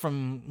away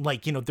from,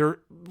 they're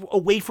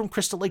away from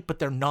Crystal Lake, but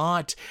they're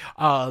not.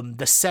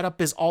 The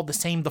setup is all the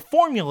same. The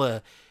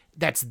formula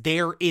that's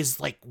there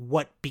is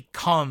what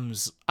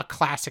becomes a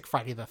classic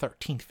Friday the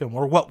 13th film,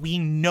 or what we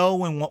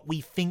know and what we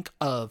think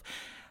of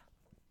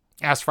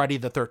as Friday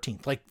the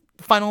 13th.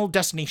 Final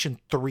Destination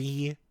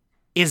 3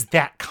 is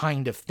that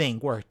kind of thing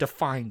where it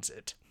defines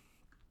it.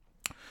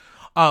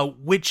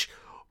 Which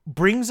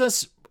brings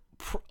us,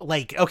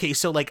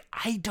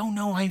 I don't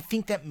know, I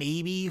think that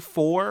maybe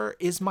 4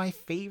 is my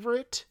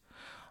favorite.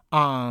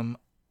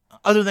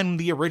 Other than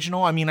the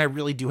original. I mean, I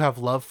really do have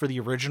love for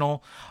the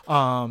original.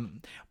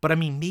 But I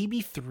mean,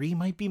 maybe 3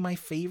 might be my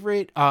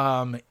favorite.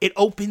 It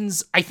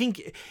opens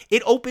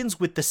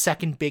with the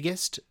second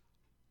biggest,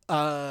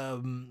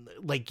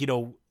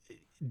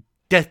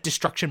 death,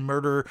 destruction,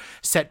 murder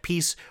set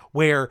piece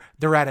where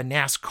they're at a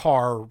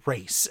NASCAR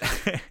race.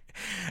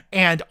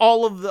 And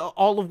all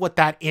of what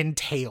that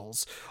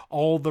entails,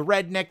 all the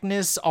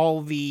redneckness,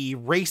 all the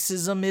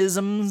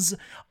racism-isms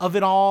of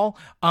it all.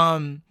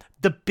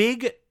 The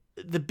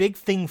big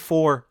thing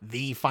for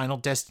the Final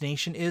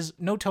Destination is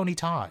no Tony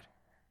Todd.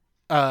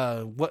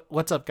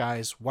 What's up,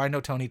 guys? Why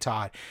no Tony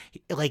Todd?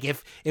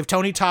 If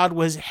Tony Todd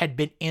had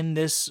been in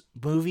this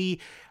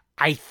movie,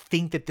 I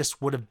think that this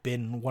would have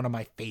been one of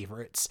my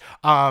favorites.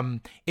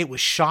 It was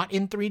shot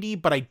in 3D,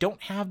 but I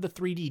don't have the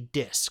 3D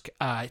disc.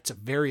 It's a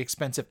very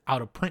expensive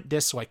out-of-print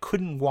disc, so I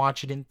couldn't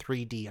watch it in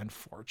 3D,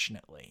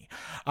 unfortunately.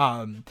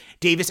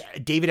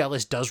 David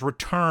Ellis does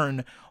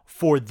return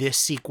for this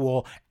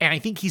sequel, and I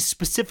think he's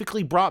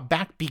specifically brought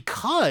back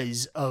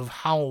because of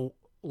how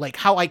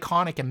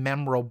iconic and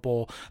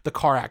memorable the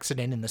car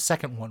accident in the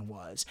second one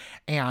was.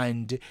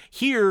 And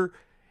here,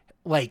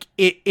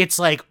 it's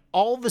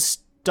all the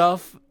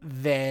stuff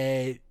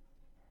that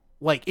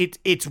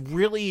it's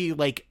really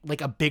like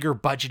a bigger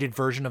budgeted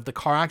version of the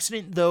car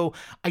accident, though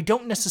I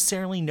don't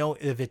necessarily know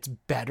if it's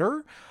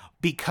better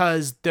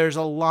because there's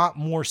a lot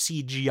more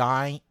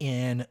CGI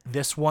in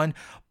this one,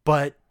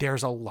 but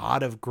there's a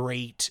lot of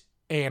great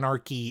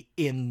anarchy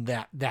in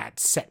that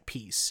set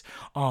piece.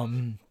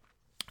 And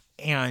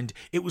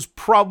it was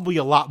probably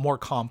a lot more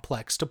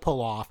complex to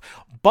pull off,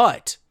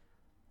 but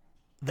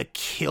the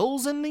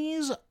kills in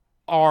these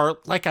are,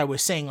 like I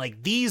was saying,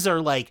 these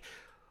are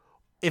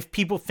if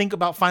people think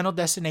about Final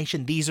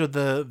Destination, these are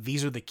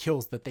the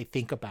kills that they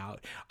think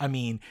about. I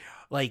mean,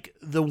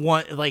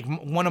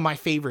 one of my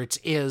favorites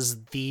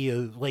is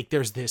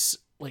there's this,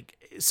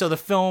 so the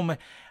film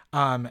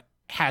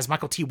has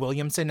Michael T.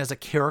 Williamson as a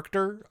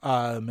character.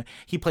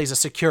 He plays a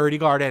security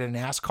guard at a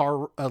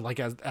NASCAR,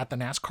 at the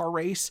NASCAR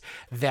race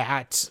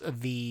that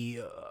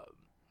the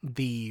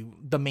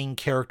main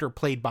character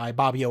played by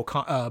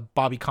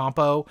Bobby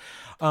Campo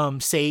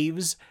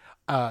saves.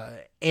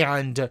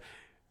 And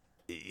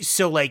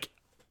so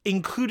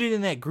included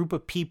in that group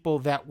of people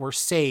that were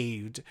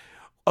saved,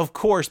 of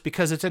course,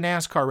 because it's a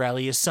NASCAR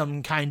rally, is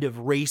some kind of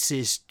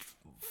racist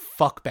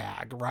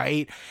fuckbag,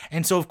 right?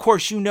 And so, of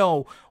course,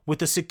 with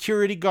the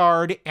security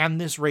guard and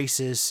this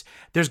racist,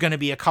 there's going to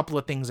be a couple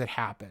of things that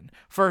happen.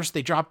 First,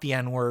 they drop the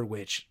N-word,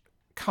 which,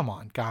 come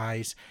on,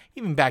 guys.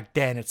 Even back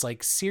then, it's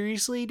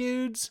seriously,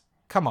 dudes?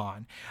 Come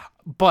on.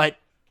 But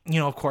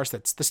of course,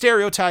 that's the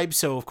stereotype,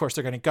 so of course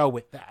they're going to go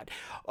with that.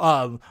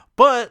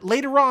 But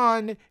later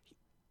on,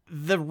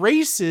 the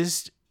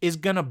racist is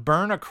going to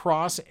burn a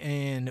cross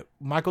in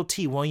Michael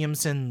T.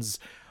 Williamson's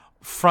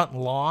front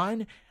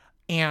lawn,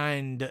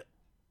 and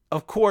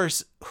of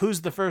course,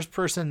 who's the first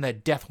person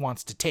that death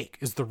wants to take?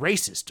 Is the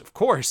racist, of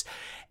course.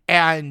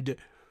 And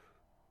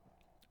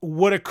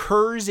what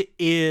occurs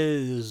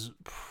is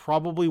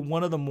probably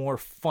one of the more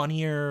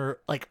funnier,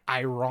 like,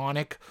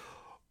 ironic,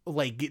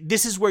 like,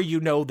 this is where you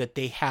know that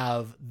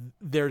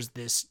there's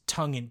this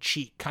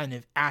tongue-in-cheek kind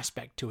of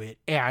aspect to it,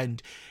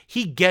 and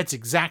he gets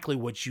exactly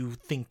what you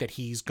think that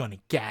he's gonna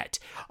get.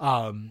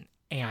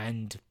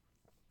 And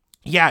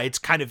yeah, it's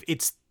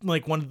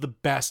like one of the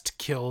best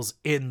kills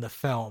in the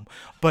film.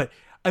 But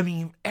I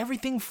mean,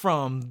 everything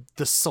from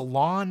the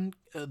salon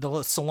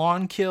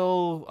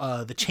kill,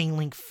 the chain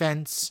link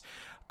fence,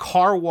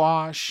 car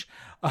wash,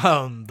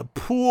 the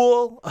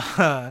pool,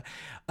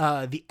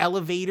 the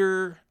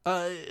elevator,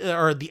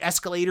 or the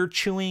escalator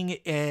chewing,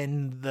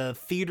 and the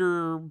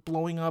theater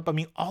blowing up. I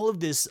mean, all of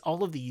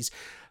these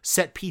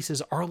set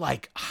pieces are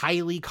like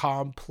highly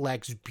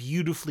complex,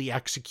 beautifully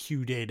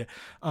executed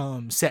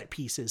set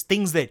pieces.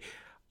 Things that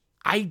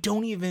I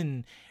don't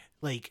even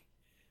like.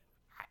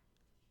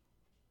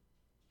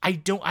 I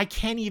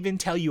can't even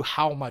tell you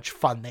how much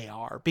fun they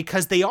are,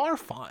 because they are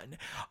fun.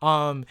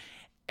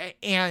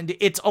 And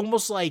it's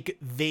almost like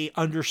they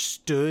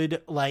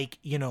understood, like,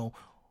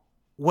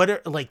 what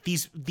are, like,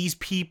 these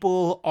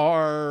people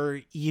are,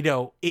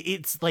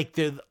 it's like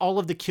all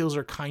of the kills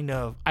are kind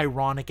of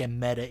ironic and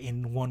meta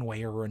in one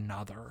way or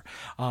another.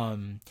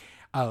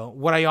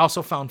 What I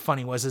also found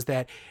funny is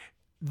that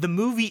the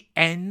movie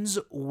ends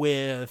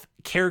with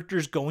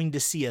characters going to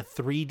see a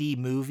 3D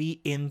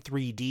movie in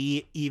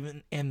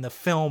 3D, and the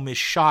film is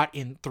shot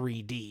in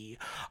 3D.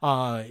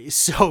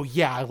 So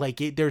yeah,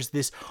 like, there's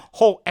this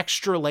whole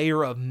extra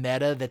layer of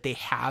meta that they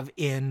have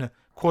in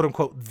quote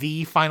unquote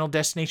the Final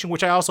Destination,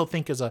 which I also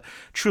think is a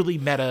truly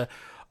meta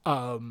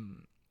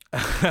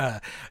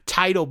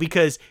title,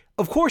 because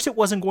of course it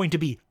wasn't going to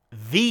be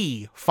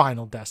the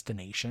Final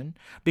Destination,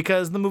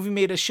 because the movie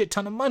made a shit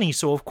ton of money,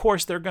 so of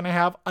course they're gonna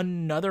have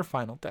another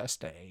Final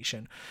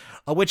Destination,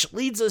 which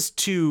leads us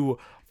to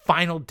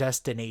Final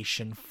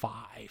Destination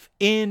 5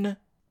 in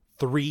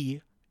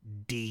 3D.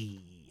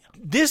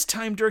 This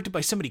time directed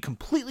by somebody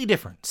completely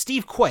different,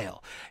 Steve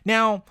Quayle.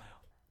 Now,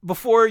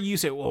 before you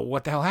say, well,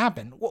 what the hell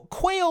happened? Well,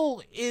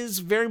 Quayle is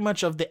very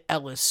much of the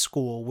Ellis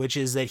school, which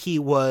is that he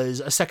was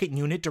a second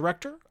unit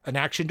director, an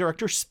action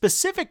director.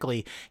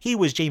 Specifically, he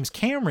was James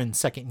Cameron's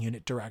second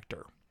unit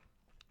director.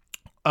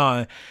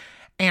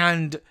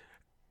 And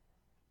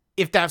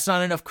if that's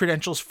not enough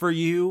credentials for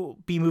you,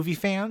 B-movie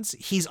fans,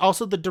 he's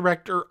also the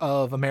director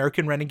of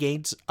American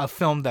Renegades, a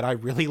film that I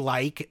really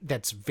like.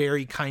 That's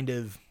very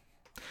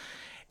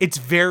it's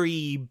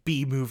very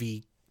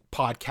B-movie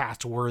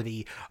podcast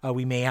worthy. I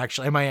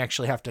might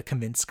actually have to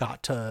convince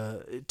Scott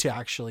to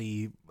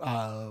actually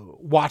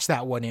watch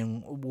that one,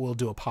 and we'll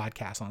do a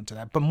podcast onto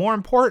that. But more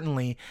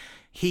importantly,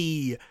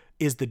 he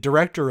is the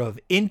director of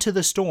Into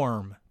the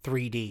Storm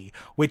 3D,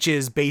 which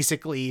is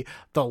basically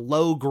the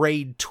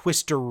low-grade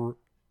Twister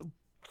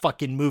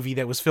fucking movie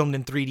that was filmed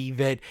in 3D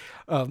that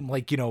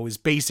is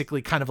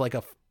basically kind of like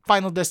a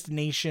Final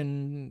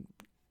Destination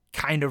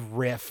kind of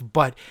riff.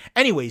 But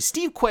anyway,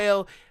 Steve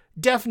Quayle,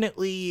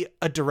 definitely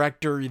a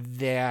director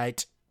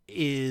that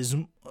is,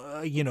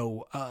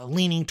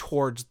 leaning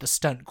towards the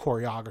stunt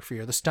choreography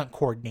or the stunt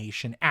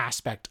coordination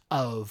aspect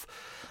of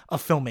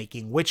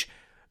filmmaking, which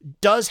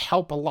does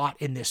help a lot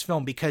in this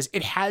film because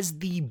it has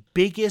the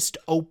biggest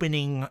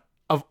opening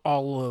of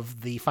all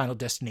of the Final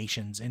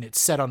Destinations, and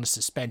it's set on a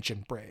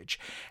suspension bridge.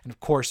 And of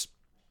course,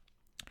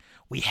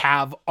 we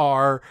have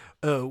our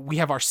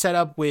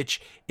setup,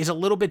 which is a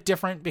little bit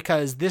different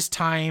because this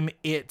time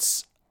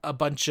it's a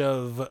bunch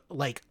of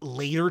like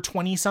later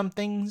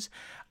 20-somethings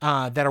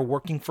that are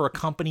working for a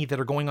company that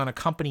are going on a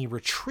company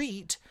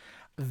retreat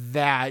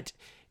that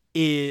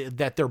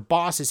their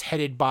boss is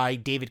headed by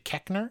David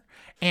Koechner.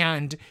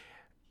 And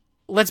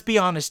let's be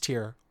honest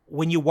here.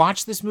 When you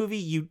watch this movie,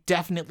 you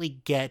definitely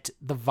get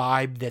the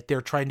vibe that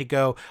they're trying to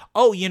go,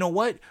 oh, you know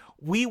what?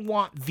 We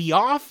want The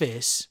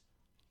Office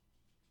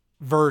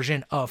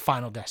version of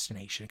Final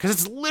Destination, because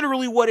it's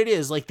literally what it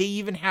is. Like, they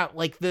even have,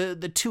 like,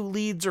 the two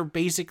leads are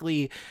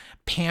basically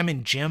Pam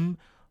and Jim,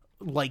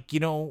 like,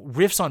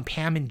 riffs on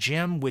Pam and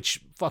Jim,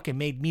 which fucking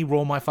made me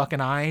roll my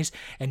fucking eyes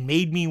and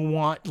made me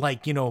want,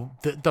 like,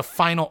 the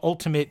final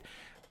ultimate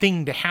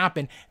thing to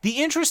happen.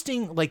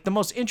 The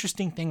most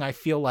interesting thing I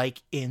feel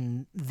like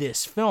in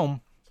this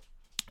film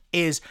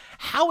is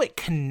how it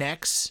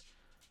connects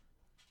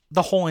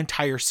the whole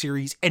entire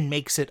series and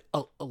makes it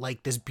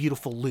like this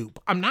beautiful loop.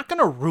 I'm not going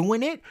to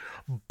ruin it,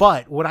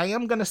 but what I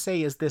am going to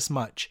say is this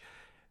much.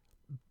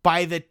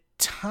 By the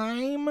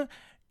time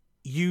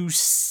you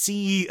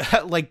see,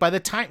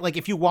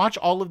 if you watch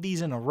all of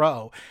these in a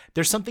row,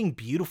 there's something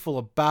beautiful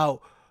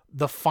about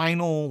the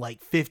final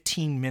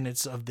 15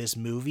 minutes of this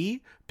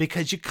movie,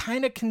 because you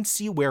kind of can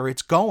see where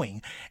it's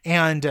going.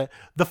 And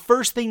the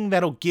first thing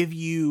that'll give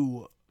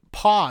you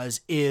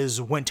pause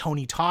is when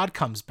Tony Todd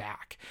comes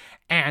back,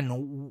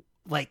 and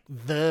like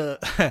the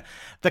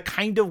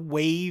kind of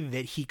way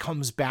that he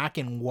comes back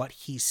and what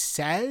he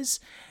says,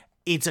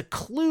 it's a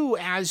clue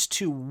as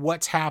to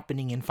what's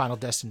happening in Final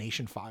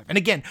Destination 5. And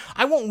again,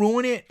 I won't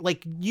ruin it.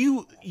 Like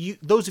you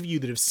those of you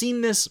that have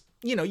seen this,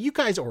 you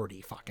guys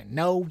already fucking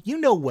know. You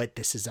know what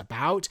this is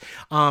about.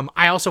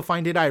 I also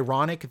find it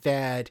ironic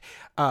that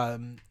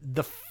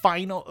the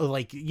final,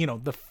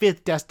 the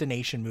fifth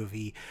Destination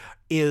movie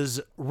is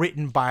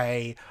written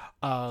by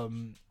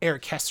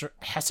Eric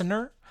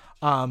Hessener,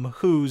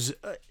 who's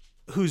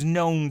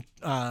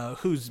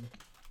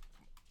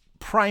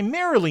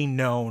primarily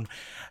known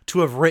to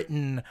have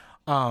written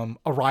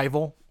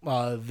Arrival,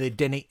 the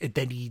Denis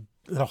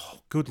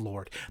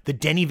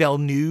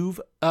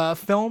Villeneuve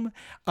film,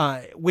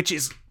 which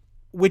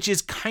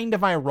is kind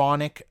of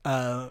ironic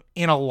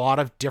in a lot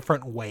of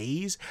different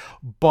ways,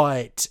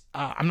 but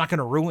I'm not going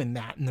to ruin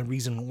that and the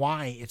reason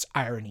why it's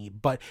irony.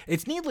 But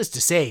it's needless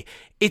to say,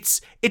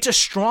 it's a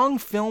strong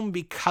film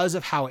because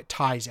of how it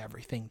ties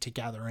everything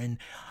together. And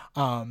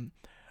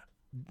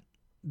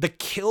the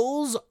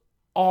kills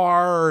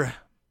are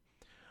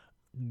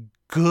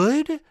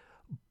good,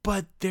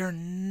 but they're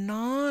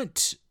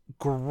not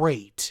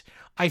great.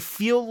 I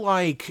feel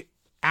like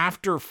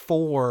after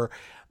 4,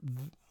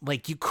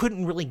 like you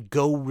couldn't really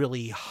go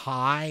really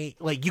high.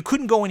 Like you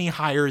couldn't go any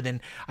higher than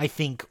I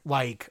think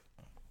like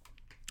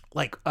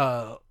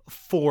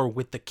 4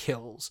 with the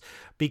kills,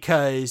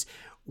 because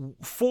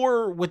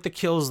 4 with the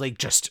kills, like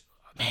just,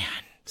 man,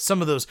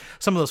 some of those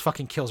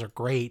fucking kills are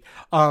great.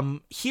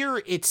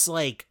 Here it's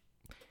like,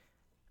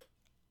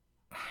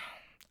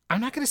 I'm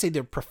not going to say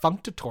they're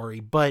perfunctory,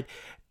 but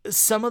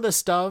some of the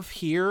stuff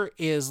here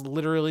is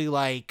literally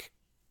like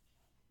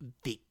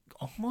they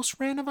almost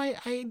ran out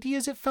of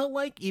ideas, it felt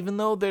like, even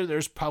though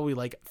there's probably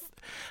like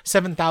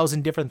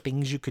 7,000 different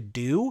things you could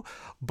do.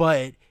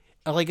 But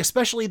like,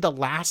 especially the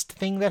last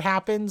thing that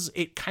happens,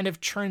 it kind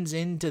of turns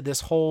into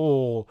this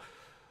whole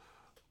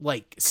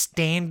like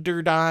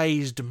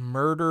standardized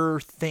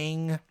murder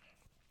thing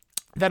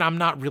that I'm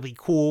not really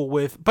cool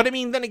with. But I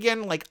mean, then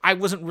again, like I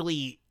wasn't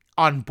really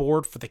on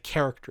board for the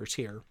characters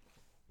here.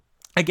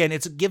 Again,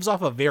 it gives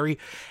off a very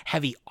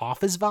heavy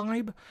Office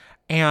vibe,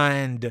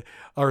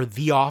 or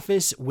The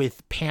Office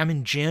with Pam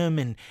and Jim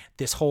and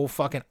this whole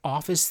fucking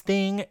Office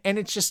thing. And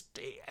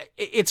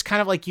it's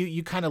kind of like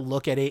you kind of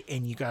look at it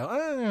and you go,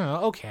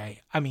 oh,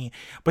 okay. I mean,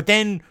 but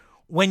then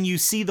when you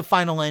see the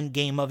final end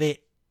game of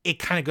it, you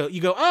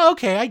go, oh,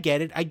 okay, I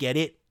get it.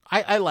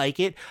 I like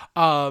it.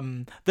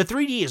 The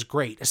 3D is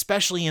great,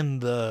 especially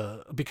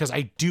because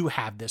I do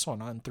have this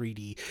one on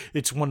 3D.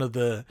 It's one of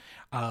the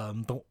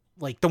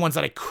ones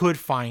that I could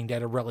find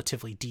at a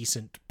relatively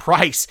decent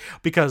price,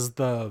 because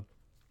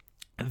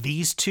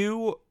these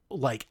two,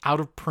 like out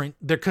of print,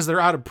 they're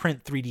out of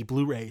print 3D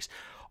Blu-rays,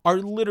 are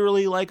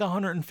literally like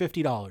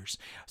 $150.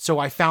 So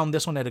I found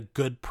this one at a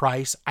good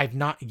price. I've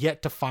not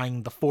yet to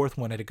find the fourth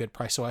one at a good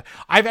price. So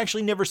I've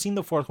actually never seen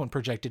the fourth one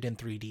projected in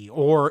 3D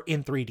or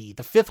in 3D.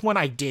 The fifth one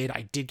I did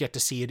get to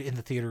see it in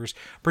the theaters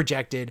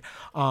projected.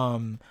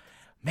 Man,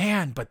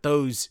 but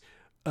those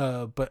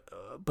that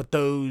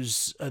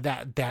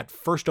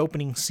first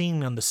opening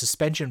scene on the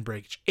suspension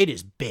bridge, it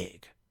is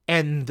big.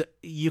 And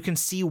you can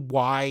see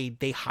why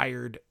they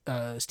hired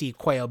Steve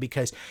Quayle,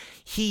 because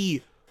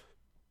he,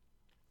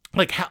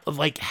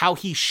 how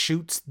he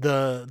shoots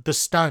the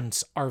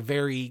stunts are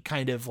very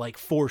kind of like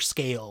for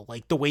scale.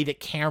 Like the way that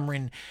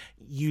Cameron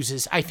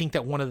uses, I think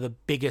one of the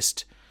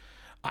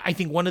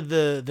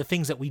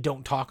things that we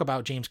don't talk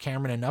about James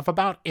Cameron enough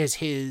about is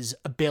his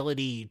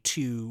ability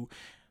to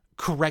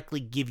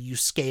correctly give you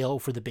scale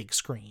for the big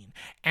screen.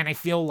 And I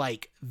feel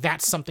like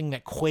that's something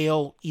that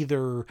Quayle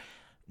either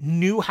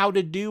knew how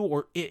to do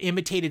or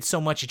imitated so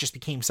much it just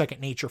became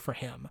second nature for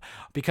him,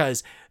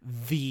 because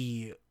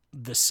the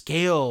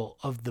scale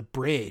of the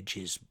bridge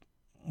is,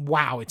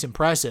 wow, it's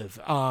impressive.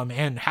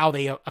 And how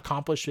they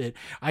accomplished it,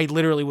 I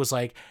literally was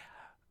like,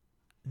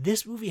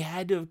 this movie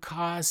had to have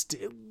cost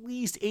at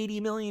least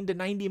 $80 million to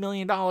 $90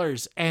 million.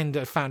 And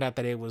I found out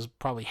that it was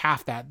probably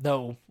half that,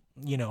 though.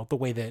 The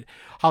way that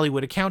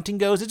Hollywood accounting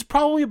goes, it's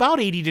probably about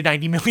 80 to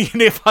 90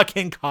 million it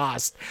fucking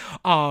cost.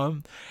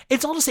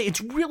 It's all to say,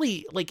 it's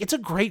really like, it's a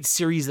great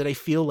series that I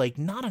feel like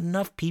not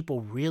enough people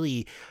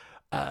really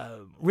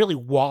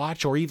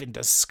watch or even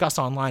discuss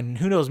online. And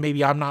who knows,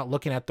 maybe I'm not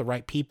looking at the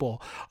right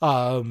people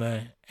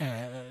that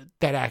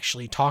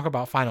actually talk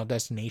about Final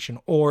Destination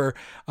or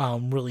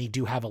really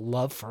do have a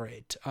love for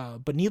it.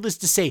 But needless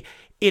to say,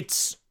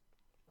 it's,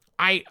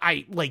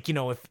 I like,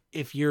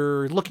 if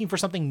you're looking for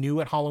something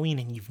new at Halloween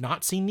and you've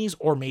not seen these,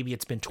 or maybe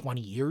it's been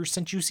 20 years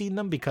since you've seen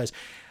them, because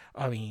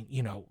I mean,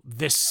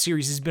 this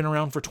series has been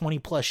around for 20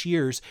 plus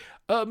years.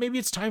 Maybe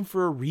it's time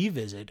for a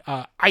revisit.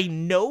 I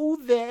know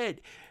that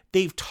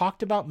they've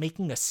talked about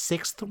making a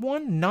sixth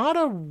one, not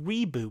a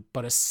reboot,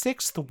 but a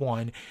sixth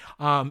one.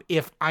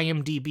 If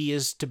IMDb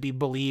is to be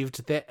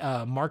believed,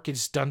 that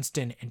Marcus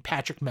Dunstan and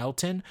Patrick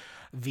Melton,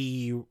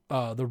 the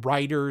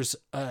writers,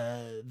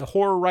 the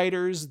horror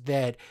writers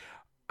that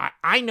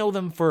I know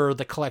them for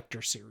the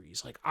Collector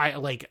series.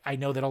 I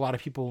know that a lot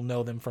of people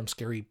know them from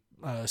Scary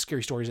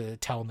Stories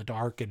that Tell in the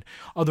Dark and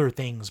other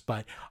things,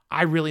 but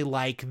I really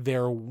like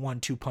their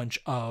 1-2 punch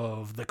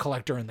of the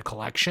Collector and the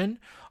Collection.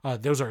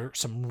 Those are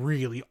some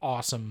really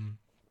awesome,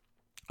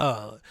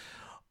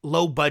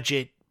 low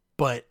budget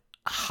but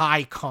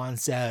high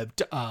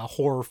concept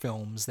horror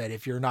films that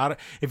if you're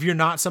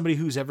not somebody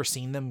who's ever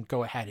seen them,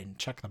 go ahead and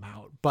check them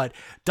out. But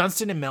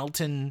Dunstan and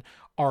Melton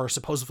are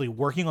supposedly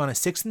working on a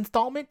 6th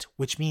installment,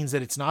 which means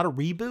that it's not a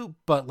reboot,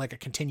 but like a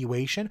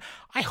continuation.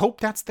 I hope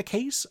that's the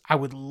case. I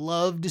would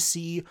love to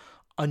see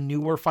a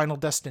newer Final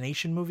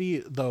Destination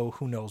movie, though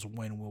who knows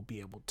when we'll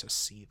be able to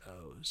see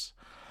those.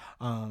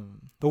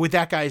 But with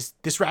that, guys,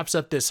 this wraps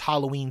up this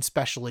Halloween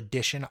special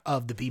edition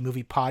of the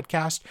B-Movie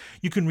Podcast.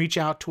 You can reach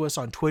out to us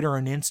on Twitter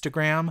and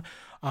Instagram.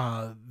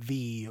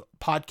 The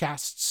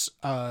podcast's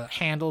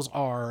handles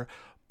are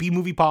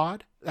B-Movie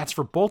Pod. That's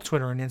for both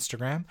Twitter and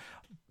Instagram.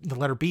 The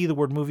letter B, the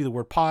word movie, the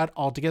word pod,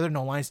 all together,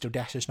 no lines, no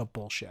dashes, no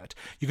bullshit.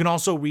 You can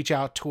also reach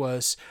out to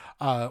us,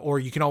 or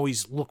you can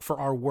always look for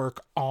our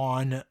work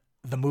on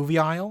the Movie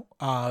Aisle,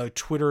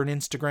 Twitter and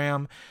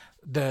Instagram.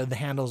 The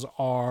handles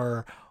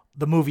are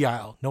the Movie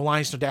Aisle, no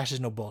lines, no dashes,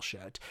 no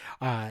bullshit.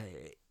 Though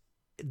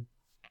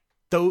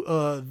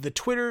the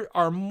Twitter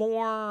are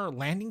more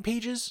landing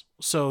pages,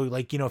 so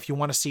like, you know, if you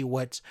want to see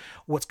what's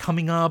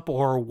coming up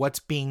or what's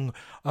being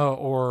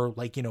or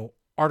like, you know,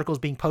 articles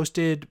being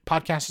posted,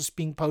 podcasts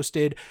being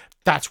posted,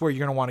 that's where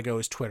you're going to want to go,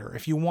 is Twitter.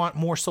 If you want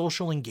more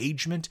social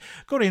engagement,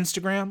 go to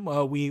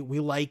Instagram. We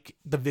like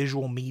the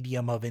visual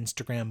medium of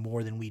Instagram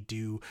more than we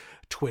do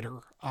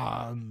Twitter.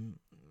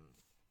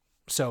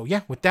 So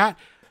yeah, with that,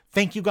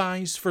 thank you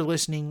guys for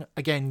listening.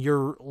 Again,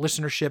 your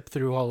listenership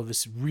through all of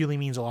this really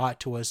means a lot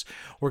to us.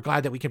 We're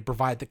glad that we can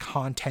provide the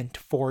content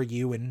for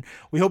you, and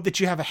we hope that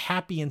you have a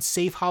happy and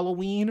safe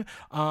Halloween,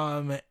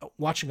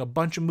 watching a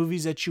bunch of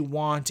movies that you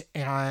want,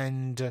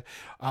 and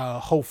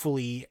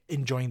hopefully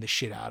enjoying the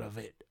shit out of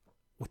it.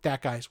 With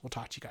that, guys, we'll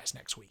talk to you guys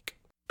next week.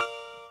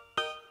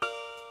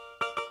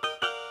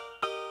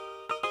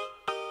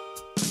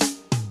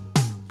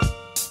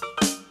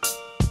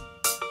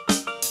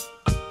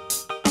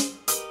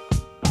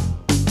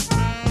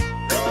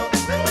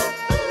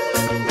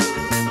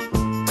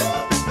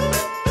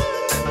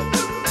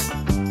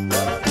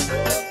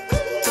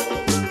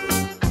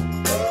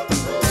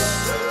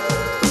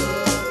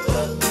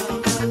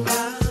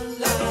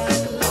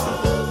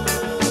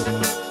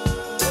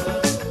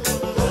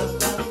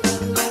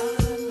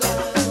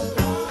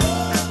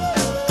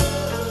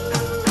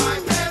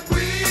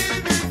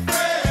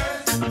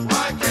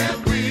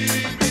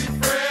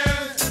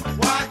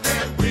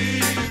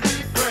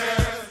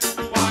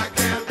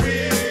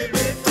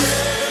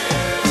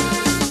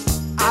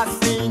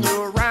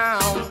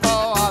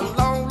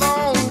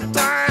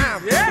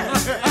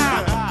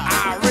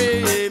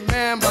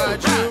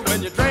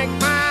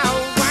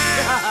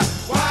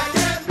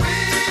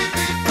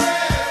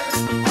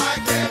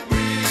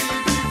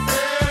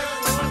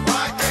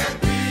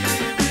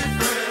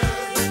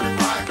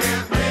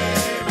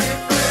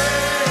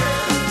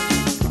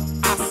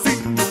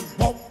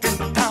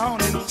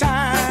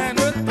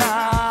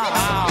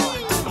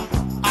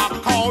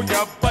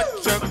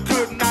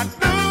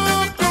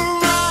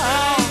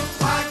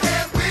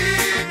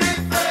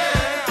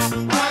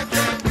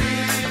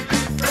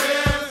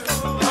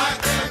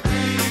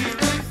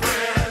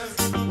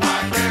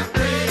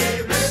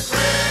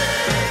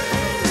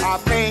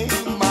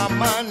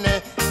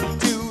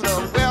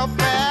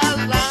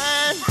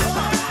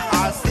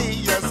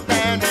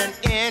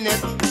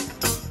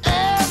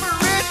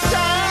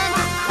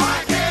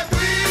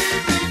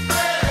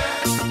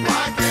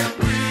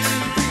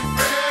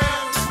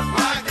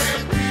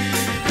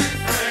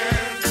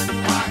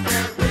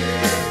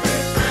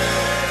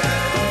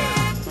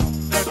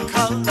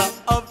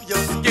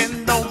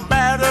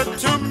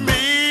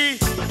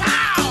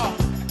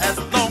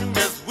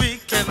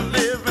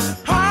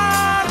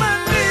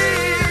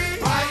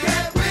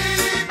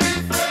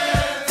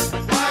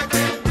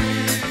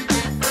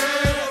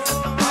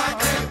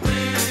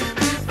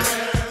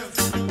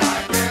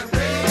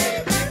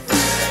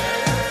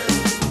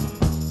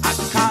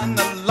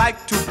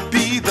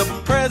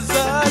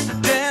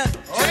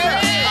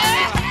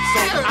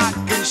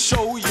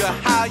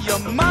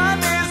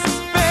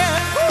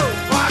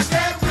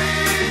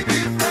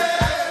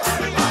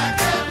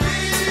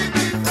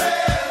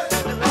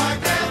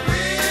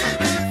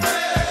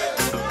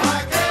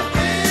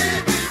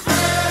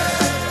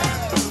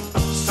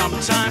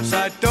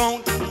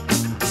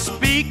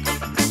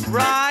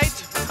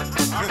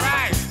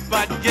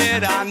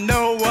 I know